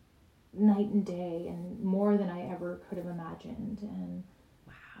is night and day, and more than I ever could have imagined. And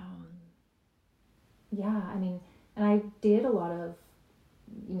wow. Yeah, I mean, and I did a lot of,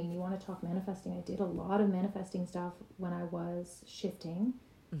 you want to talk manifesting, I did a lot of manifesting stuff when I was shifting,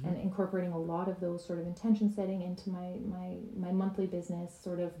 and incorporating a lot of those sort of intention setting into my monthly business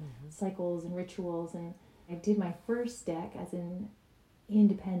sort of cycles and rituals. And I did my first deck as an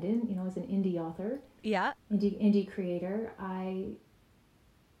independent, as an indie author. Yeah. Indie creator. I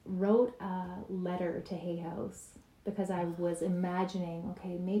wrote a letter to Hay House because I was imagining,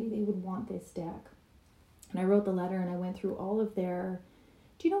 okay, maybe they would want this deck. And I wrote the letter, and I went through all of their,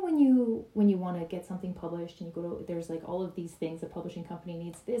 do you know when you want to get something published and you go to, there's like all of these things, a publishing company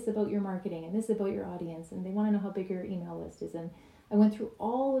needs this about your marketing and this about your audience, and they want to know how big your email list is. And I went through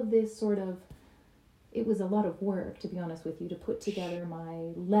all of this sort of, it was a lot of work, to be honest with you, to put together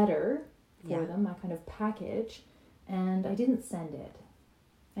my letter for them, my kind of package, and I didn't send it.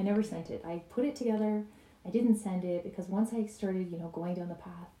 I never sent it. I put it together. I didn't send it because once I started, going down the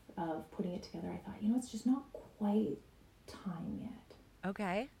path of putting it together, I thought, it's just not quite time yet.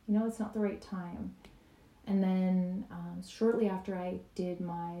 Okay. It's not the right time. And then shortly after I did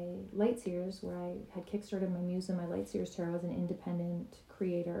my Lightseers, where I had kickstarted my Muse and my Lightseers Tarot as an independent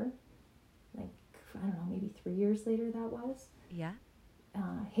creator, like, I don't know, maybe 3 years later that was. Yeah.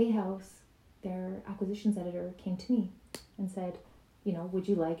 Hay House, their acquisitions editor, came to me and said, would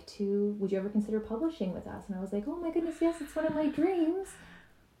you ever consider publishing with us? And I was like, oh my goodness, yes, it's one of my dreams.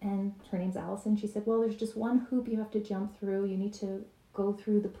 And her name's Allison. She said, well, there's just one hoop you have to jump through. You need to go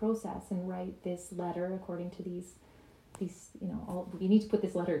through the process and write this letter according to these, you need to put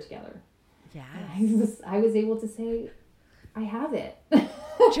this letter together. Yeah. I was able to say, I have it.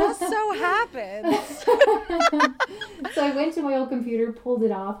 Just so happens. So I went to my old computer, pulled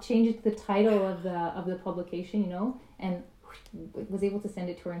it off, changed the title of the publication, and was able to send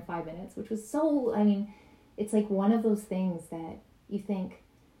it to her in 5 minutes, which was so, it's like one of those things that you think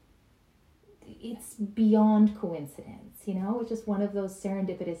it's beyond coincidence, it's just one of those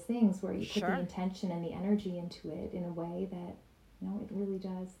serendipitous things where you put the intention and the energy into it in a way that, it really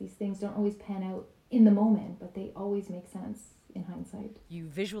does. These things don't always pan out in the moment, but they always make sense in hindsight. You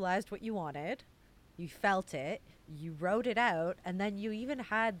visualized what you wanted, you felt it, you wrote it out, and then you even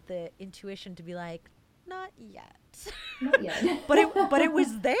had the intuition to be like, not yet. Not yet. but it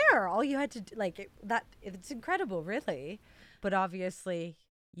was there. All you had to do, it's incredible, really. But obviously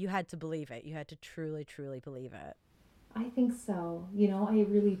you had to believe it. You had to truly, truly believe it. I think so. I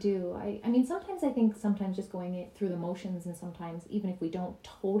really do. I mean, sometimes just going it through the motions, and sometimes even if we don't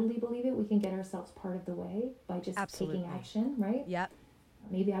totally believe it, we can get ourselves part of the way by just taking action, right? Yeah.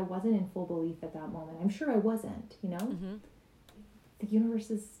 Maybe I wasn't in full belief at that moment. I'm sure I wasn't, The universe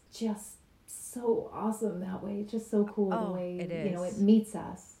is just so awesome that way. It's just so cool the way, it is. It meets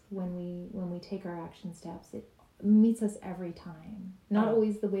us when we take our action steps. meets us every time. Not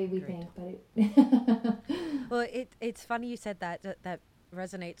always the way we great. think, but Well, it's funny you said that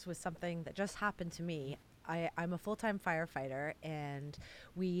resonates with something that just happened to me. I'm a full-time firefighter, and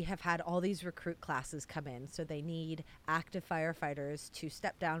we have had all these recruit classes come in. So they need active firefighters to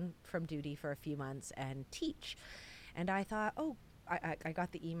step down from duty for a few months and teach. And I thought, oh, I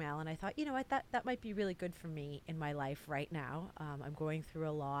got the email and I thought, you know what, that might be really good for me in my life right now. I'm going through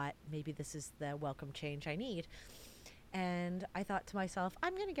a lot. Maybe this is the welcome change I need. And I thought to myself,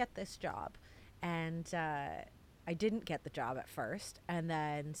 I'm going to get this job. And I didn't get the job at first. And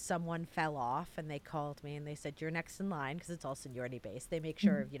then someone fell off and they called me and they said, you're next in line, because it's all seniority based. They make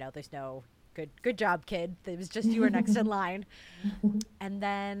sure, there's no good job, kid. It was just you were next in line. And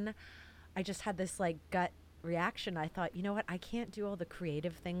then I just had this like gut reaction. I thought, you know what, I can't do all the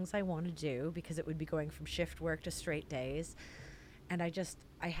creative things I want to do because it would be going from shift work to straight days. And I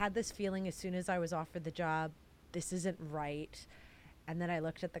had this feeling as soon as I was offered the job, this isn't right. And then I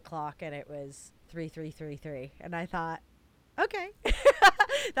looked at the clock and it was 3:33, and I thought, okay,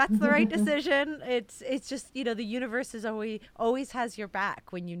 that's the right decision. It's just, the universe is always has your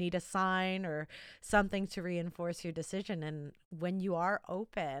back when you need a sign or something to reinforce your decision. And when you are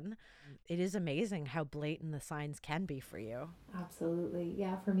open, it is amazing how blatant the signs can be for you. Absolutely.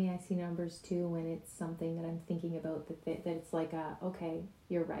 Yeah, for me, I see numbers too when it's something that I'm thinking about that it's like, okay,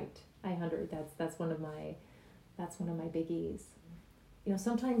 you're right. That's one of my biggies.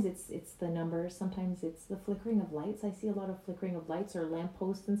 Sometimes it's the numbers, sometimes it's the flickering of lights. I see a lot of flickering of lights or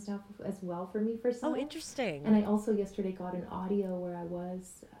lampposts and stuff as well for me for some. Oh, interesting. And I also yesterday got an audio where I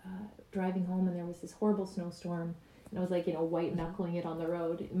was driving home and there was this horrible snowstorm. And I was like, white knuckling it on the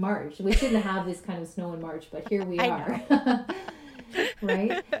road in March. We shouldn't have this kind of snow in March, but here we are.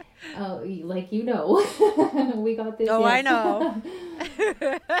 Right? Like, we got this. Oh, yes. I know.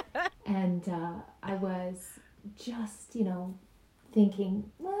 And I was just, thinking,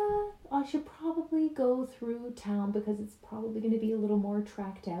 well, I should probably go through town because it's probably going to be a little more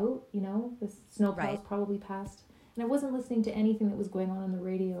tracked out, the snowplow's probably passed. And I wasn't listening to anything that was going on the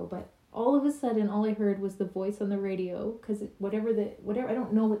radio, but all of a sudden, all I heard was the voice on the radio, because whatever, I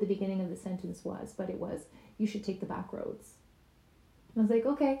don't know what the beginning of the sentence was, but it was, you should take the back roads. And I was like,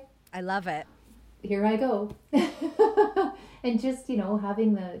 okay. I love it. Here I go. And just,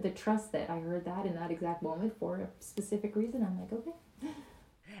 having the trust that I heard that in that exact moment for a specific reason, I'm like, okay.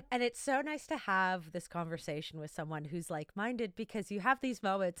 And it's so nice to have this conversation with someone who's like-minded, because you have these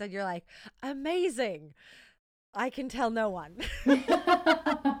moments and you're like, amazing. I can tell no one.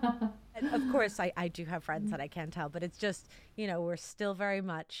 Of course, I do have friends that I can tell, but it's just, we're still very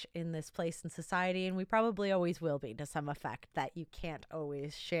much in this place in society, and we probably always will be to some effect, that you can't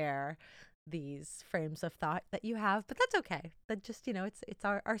always share these frames of thought that you have, but that's okay. That just, it's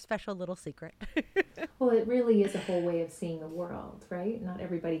our special little secret. Well, it really is a whole way of seeing the world, right? Not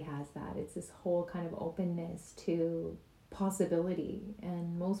everybody has that. It's this whole kind of openness to possibility,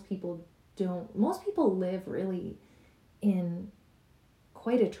 and most people live really in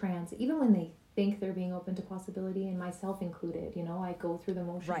quite a trance, even when they think they're being open to possibility, and myself included. I go through the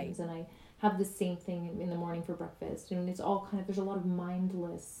motions, right, and I have the same thing in the morning for breakfast, and it's all there's a lot of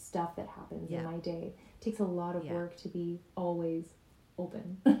mindless stuff that happens in my day. It takes a lot of work to be always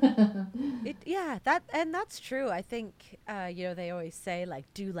open. That's true. I think they always say,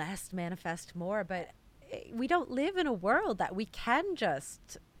 like, do less, manifest more, but we don't live in a world that we can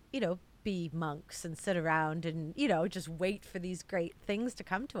just be monks and sit around and just wait for these great things to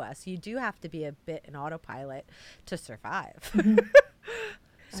come to us. You do have to be a bit an autopilot to survive.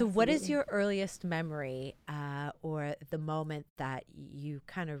 So what is your earliest memory or the moment that you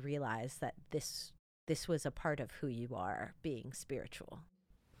kind of realized that this was a part of who you are, being spiritual?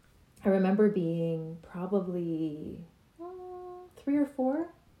 I remember being probably 3 or 4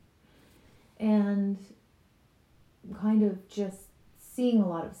 and kind of just seeing a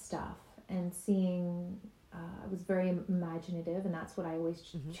lot of stuff and seeing, I was very imaginative, and that's what I always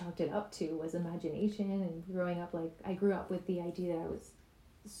chalked it up to, was imagination. And growing up, I grew up with the idea that I was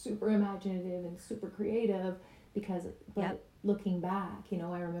super imaginative and super creative, but looking back,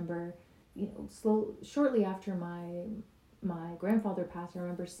 I remember, shortly after my grandfather passed, I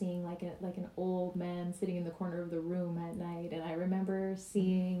remember seeing like an old man sitting in the corner of the room at night, and I remember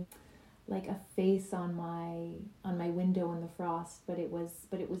seeing like a face on my window in the frost, but it was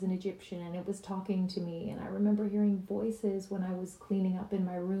an Egyptian, and it was talking to me. And I remember hearing voices when I was cleaning up in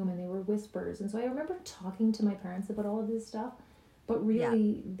my room, and they were whispers. And so I remember talking to my parents about all of this stuff, but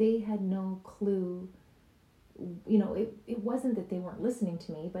really they had no clue. It wasn't that they weren't listening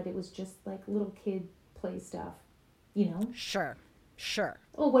to me, but it was just like little kid play stuff, Sure.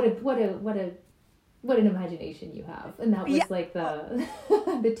 Oh, what a what an imagination you have. And that was like the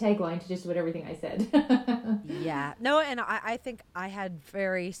the tagline to just about everything I said. Yeah. No, and I think I had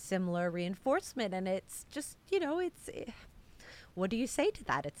very similar reinforcement, and it's just, what do you say to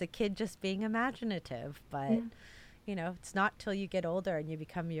that? It's a kid just being imaginative, but it's not till you get older and you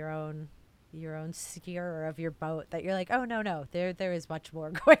become your own steerer of your boat that you're like, oh no, there is much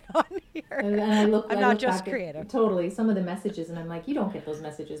more going on here. And I'm not just creative. Totally, some of the messages, and I'm like, you don't get those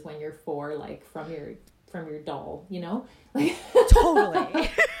messages when you're 4, like from your doll, like Totally.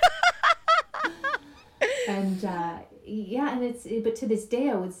 And but to this day,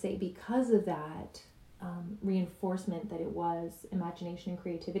 I would say because of that reinforcement that it was imagination and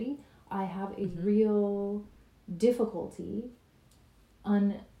creativity, I have a real difficulty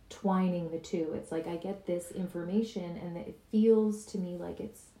untwining the two. It's like I get this information and it feels to me like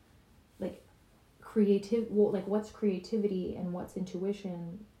it's like like what's creativity and what's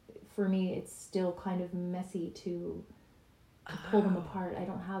intuition. For me, it's still kind of messy to pull them apart.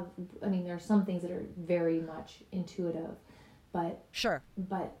 There are some things that are very much intuitive, but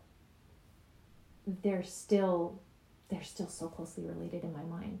they're still so closely related in my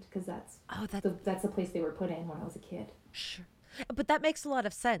mind, because that's the place they were put in when I was a kid. Sure. But that makes a lot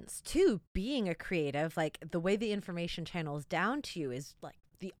of sense too. Being a creative, like the way the information channels down to you is like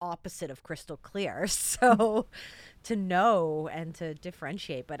the opposite of crystal clear. So to know and to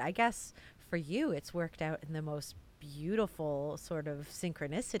differentiate, but I guess for you, it's worked out in the most beautiful sort of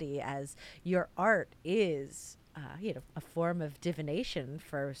synchronicity, as your art is, a form of divination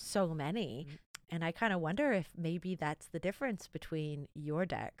for so many. And I kind of wonder if maybe that's the difference between your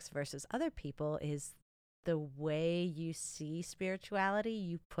decks versus other people, is the way you see spirituality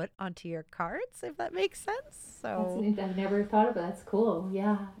you put onto your cards, if that makes sense. So I've never thought of it. That's cool.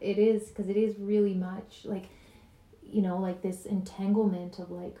 Yeah, it is, because it is really much like, like this entanglement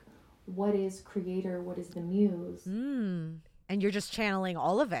of like, what is creator, what is the muse, and you're just channeling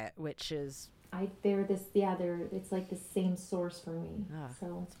all of it, which is it's like the same source for me.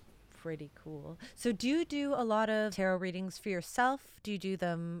 So it's pretty cool. So do you do a lot of tarot readings for yourself? Do you do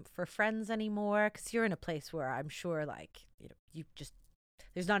them for friends anymore? Because you're in a place where I'm sure like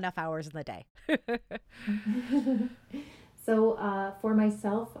there's not enough hours in the day. So for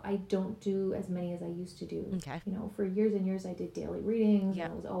myself, I don't do as many as I used to do. Okay. For years and years, I did daily readings. Yep.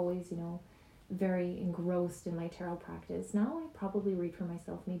 And I was always, very engrossed in my tarot practice. Now I probably read for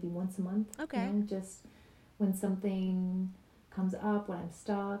myself maybe once a month. Okay. Just when something comes up, when I'm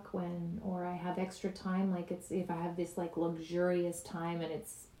stuck, or I have extra time, like if I have this like luxurious time and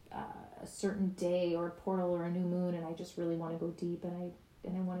it's a certain day or a portal or a new moon, and I just really want to go deep, and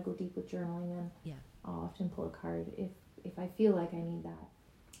I want to go deep with journaling, then I'll often pull a card if I feel like I need that.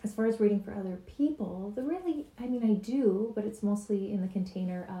 As far as reading for other people, I do, but it's mostly in the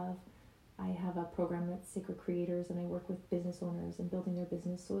container of, I have a program that's Sacred Creators, and I work with business owners and building their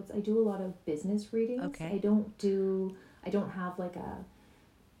business. So I do a lot of business readings. Okay. I don't have like a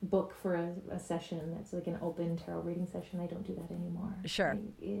book for a session that's like an open tarot reading session. I don't do that anymore. Sure.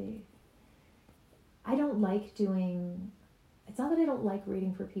 I don't like doing, it's not that I don't like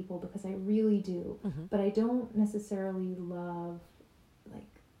reading for people, because I really do, but I don't necessarily love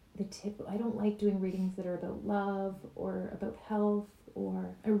I don't like doing readings that are about love or about health,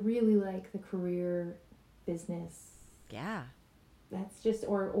 or I really like the career, business. Yeah. That's just,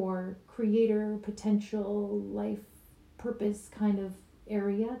 or creator, potential, life, purpose kind of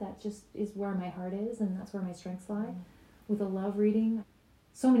area. That just is where my heart is, and that's where my strengths lie. With a love reading,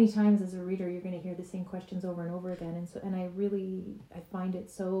 so many times as a reader, you're going to hear the same questions over and over again. And I find it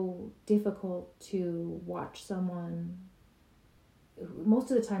so difficult to watch someone. Most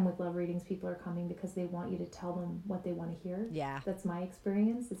of the time with love readings, people are coming because they want you to tell them what they want to hear. Yeah. That's my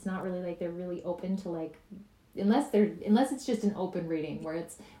experience. It's not really like they're really open to like, unless it's just an open reading where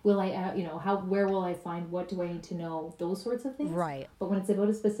it's, where will I find, what do I need to know, those sorts of things. Right. But when it's about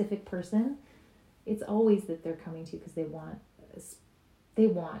a specific person, it's always that they're coming to you because they want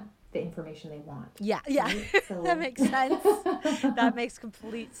the information they want. Yeah. Right? So. That makes sense. That makes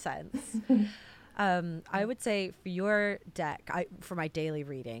complete sense. I would say for your deck, for my daily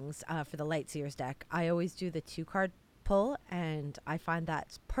readings, for the Light Seers deck, I always do the 2-card pull, and I find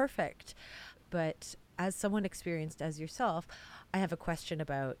that's perfect. But as someone experienced as yourself, I have a question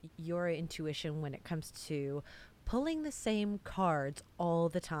about your intuition when it comes to pulling the same cards all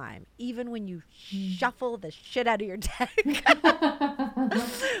the time, even when you shuffle the shit out of your deck.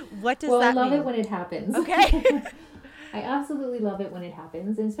 What does that mean? Well, I love it when it happens. Okay. I absolutely love it when it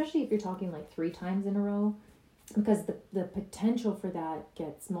happens, and especially if you're talking like 3 times in a row, because the potential for that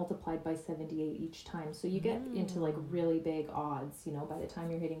gets multiplied by 78 each time. So you get into like really big odds, by the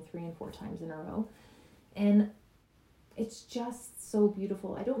time you're hitting 3 and 4 times in a row. And it's just so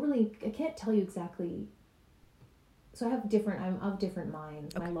beautiful. I can't tell you exactly. So I'm of different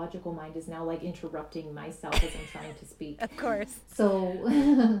minds. Okay. My logical mind is now like interrupting myself as I'm trying to speak. Of course.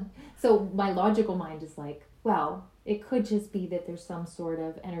 So, so my logical mind is like, well, it could just be that there's some sort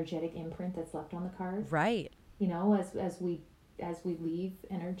of energetic imprint that's left on the card. Right. You know, as we leave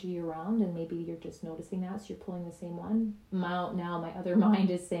energy around, and maybe you're just noticing that, so you're pulling the same one. Now my other mind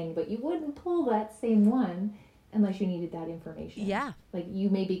is saying, but you wouldn't pull that same one unless you needed that information. Yeah. Like you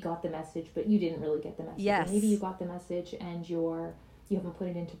maybe got the message, but you didn't really get the message. Yes. Or maybe you got the message and you haven't put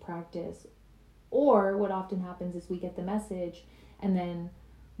it into practice. Or what often happens is we get the message and then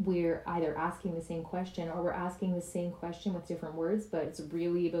we're either asking the same question or we're asking the same question with different words, but it's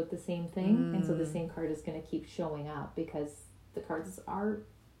really about the same thing. And so the same card is going to keep showing up because the cards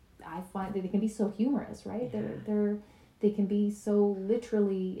I find that they can be so humorous, right? Yeah. They can be so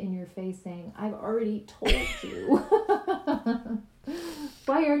literally in your face saying, I've already told you.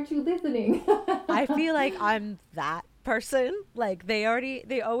 Why aren't you listening? I feel like I'm that person. Like they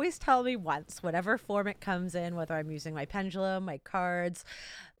always tell me once, whatever form it comes in, whether I'm using my pendulum, my cards,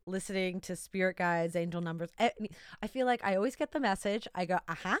 listening to spirit guides, angel numbers. I feel like I always get the message. I go,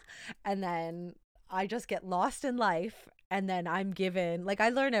 and then I just get lost in life. And then I'm given, like, I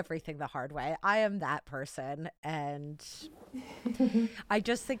learn everything the hard way. I am that person. And I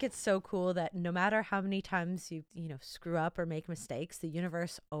just think it's so cool that no matter how many times you screw up or make mistakes, the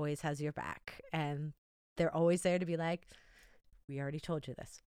universe always has your back. And they're always there to be like, we already told you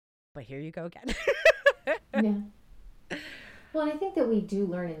this, but here you go again. Yeah. Well, and I think that we do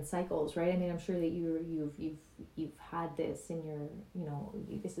learn in cycles, right? I mean, I'm sure that you've had this in your,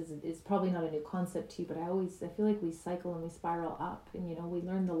 this is probably not a new concept to you, but I feel like we cycle and we spiral up, and we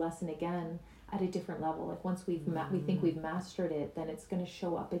learn the lesson again at a different level. Like once we think we've mastered it, then it's going to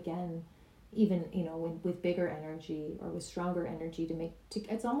show up again, even with bigger energy or with stronger energy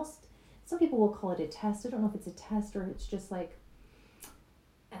it's almost, some people will call it a test. I don't know if it's a test or it's just like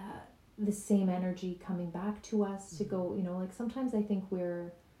the same energy coming back to us to go, like sometimes I think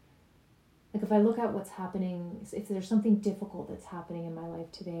we're like, if I look at what's happening, if there's something difficult that's happening in my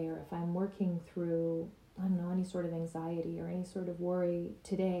life today, or if I'm working through, I don't know, any sort of anxiety or any sort of worry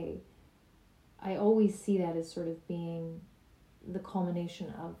today, I always see that as sort of being the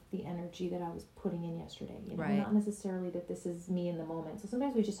culmination of the energy that I was putting in yesterday. Right. Not necessarily that this is me in the moment. So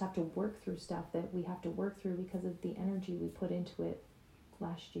sometimes we just have to work through stuff that we have to work through because of the energy we put into it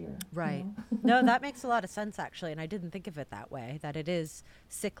last year. Right. No, that makes a lot of sense actually, and I didn't think of it that way, that it is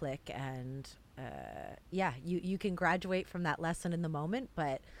cyclic, and you can graduate from that lesson in the moment,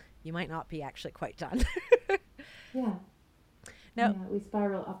 but you might not be actually quite done. Yeah. No. Yeah, we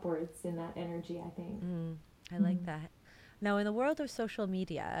spiral upwards in that energy, I think. I like that. Now, in the world of social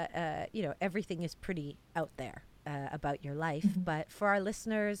media, everything is pretty out there about your life. But for our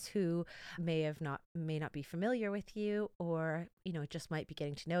listeners who may not be familiar with you, or just might be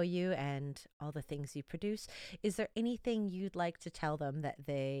getting to know you and all the things you produce, is there anything you'd like to tell them that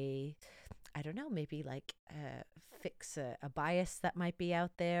they, I don't know, maybe like fix a bias that might be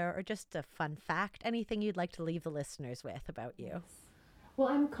out there, or just a fun fact, anything you'd like to leave the listeners with about you? Well,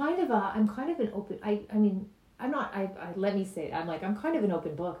 I'm kind of an open, I mean, I'm not, let me say it. I'm kind of an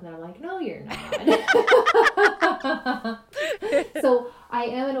open book. And then I'm like, no, you're not. So I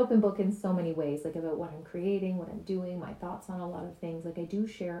am an open book in so many ways, like about what I'm creating, what I'm doing, my thoughts on a lot of things. Like I do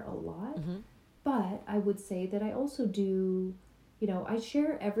share a lot, but I would say that I also do, I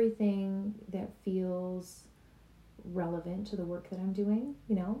share everything that feels relevant to the work that I'm doing,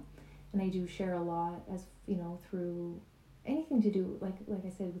 and I do share a lot as, through anything to do, like I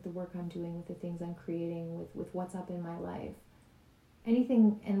said, with the work I'm doing, with the things I'm creating, with what's up in my life,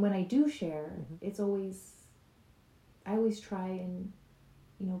 anything. And when I do share, it's always, I always try and,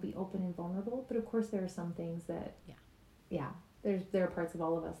 be open and vulnerable. But of course there are some things that, there are parts of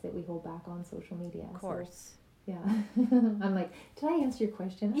all of us that we hold back on social media. Of course. So, I'm like, did I answer your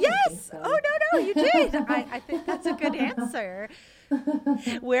question? Yes. I don't think so. Oh, no, you did. I think that's a good answer.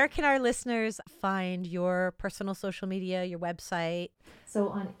 Where can our listeners find your personal social media, your website? So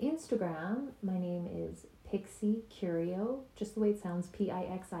on Instagram, my name is Pixie Curio, just the way it sounds,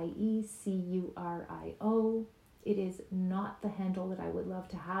 PIXIECURIO. It is not the handle that I would love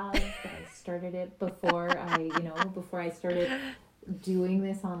to have, but I started it before I started doing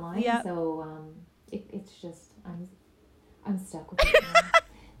this online. Yep. So it's just, I'm stuck with it now.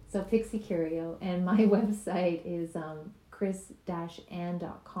 So Pixie Curio, and my website is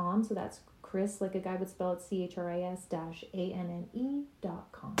chris-anne.com. So that's Chris, like a guy would spell it,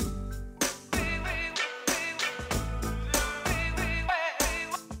 CHRIS-ANNE.com.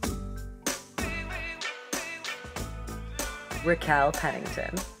 Raquel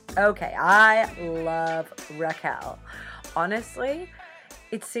Pennington. Okay, I love Raquel. Honestly,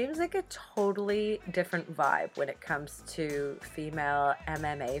 it seems like a totally different vibe when it comes to female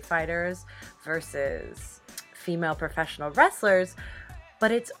MMA fighters versus female professional wrestlers,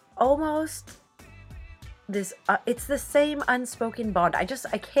 but it's almost this it's the same unspoken bond. I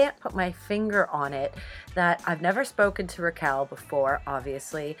can't put my finger on it. That I've never spoken to Raquel before,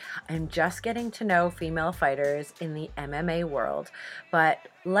 obviously. I'm just getting to know female fighters in the MMA world, but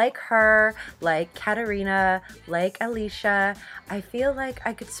like her, like Katarina, like Alicia, I feel like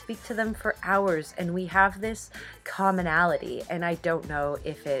I could speak to them for hours, and we have this commonality. And I don't know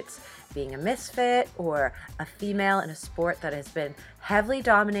if it's being a misfit or a female in a sport that has been heavily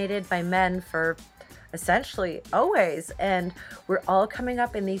dominated by men for essentially always, and we're all coming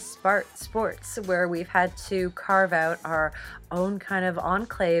up in these sports where we've had to carve out our own kind of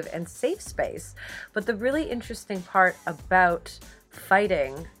enclave and safe space. But the really interesting part about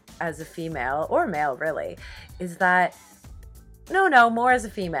fighting as a female, or male really, is that more as a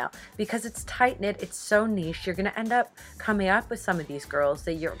female, because it's tight-knit, it's so niche. You're going to end up coming up with some of these girls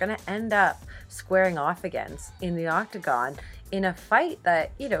that you're going to end up squaring off against in the octagon in a fight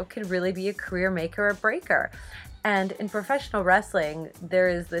that, could really be a career maker or breaker. And in professional wrestling, there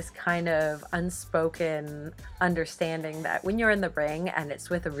is this kind of unspoken understanding that when you're in the ring and it's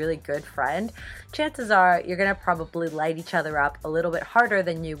with a really good friend, chances are you're going to probably light each other up a little bit harder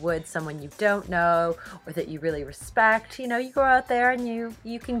than you would someone you don't know or that you really respect. You go out there and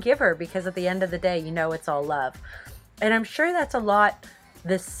you can give her, because at the end of the day, it's all love. And I'm sure that's a lot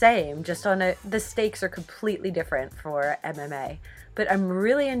the same, just on the stakes are completely different for MMA. But I'm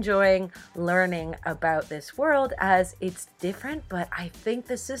really enjoying learning about this world as it's different, but I think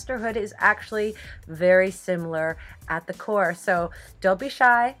the sisterhood is actually very similar at the core. So don't be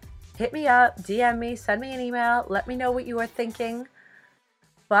shy. Hit me up, DM me, send me an email, let me know what you are thinking.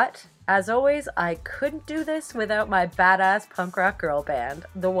 But as always, I couldn't do this without my badass punk rock girl band,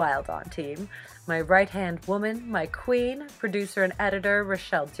 the Wild On Team. My right-hand woman, my queen, producer and editor,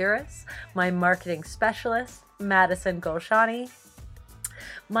 Rochelle Duras. My marketing specialist, Madison Golshani.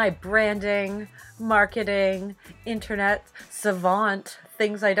 My branding, marketing, internet savant,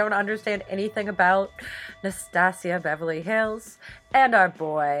 things I don't understand anything about, Nastasia Beverly Hills. And our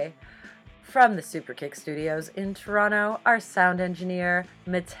boy from the Superkick Studios in Toronto, our sound engineer,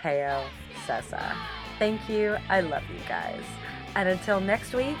 Matteo Sessa. Thank you. I love you guys. And until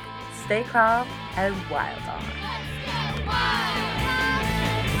next week, stay calm and wild on.